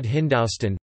Azad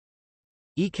Hindustan,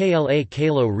 Ekla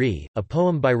Kalo Re, a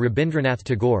poem by Rabindranath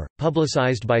Tagore,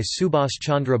 publicized by Subhas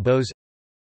Chandra Bose,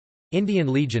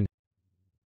 Indian Legion,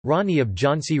 Rani of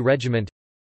Jhansi Regiment,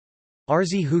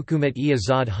 Arzi Hukumat-e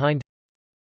Azad Hind,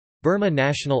 Burma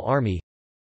National Army,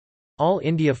 All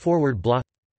India Forward Bloc.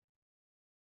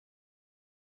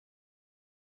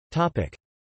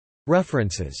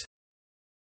 References.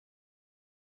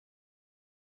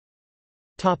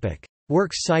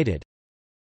 Works cited.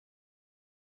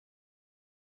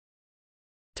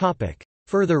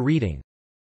 Further reading.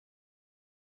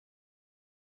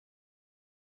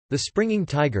 The Springing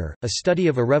Tiger, A Study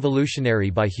of a Revolutionary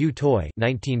by Hugh Toy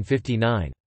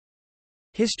 1959.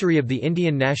 History of the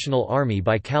Indian National Army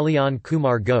by Kalyan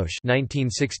Kumar Ghosh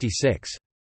 1966.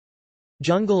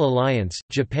 Jungle Alliance,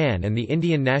 Japan and the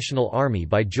Indian National Army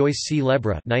by Joyce C.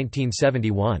 Lebra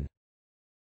 1971.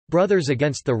 Brothers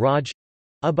Against the Raj,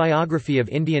 a biography of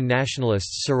Indian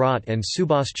nationalists Surat and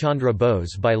Subhas Chandra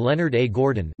Bose by Leonard A.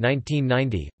 Gordon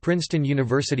 1990, Princeton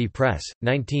University Press,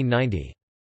 1990.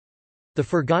 The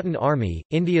Forgotten Army,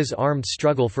 India's Armed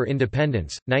Struggle for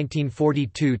Independence,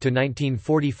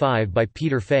 1942–1945 by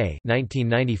Peter Fay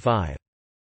 1995.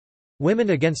 Women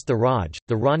Against the Raj,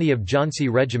 The Rani of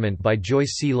Jhansi Regiment by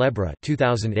Joyce C. Lebra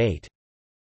 2008.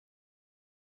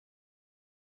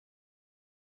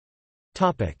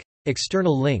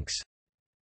 External links.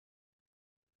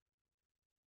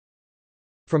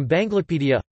 From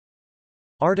Banglapedia.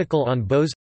 Article on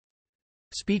Bose.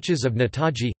 Speeches of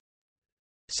Netaji.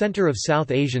 Center of South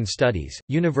Asian Studies,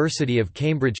 University of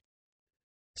Cambridge.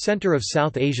 Center of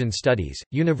South Asian Studies,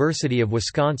 University of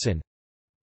Wisconsin.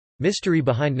 Mystery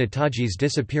behind Netaji's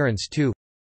disappearance 2.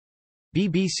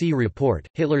 BBC report,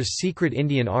 Hitler's secret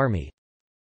Indian army.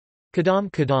 Kadam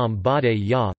Kadam Bade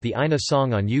Ya, the INA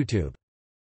song on YouTube.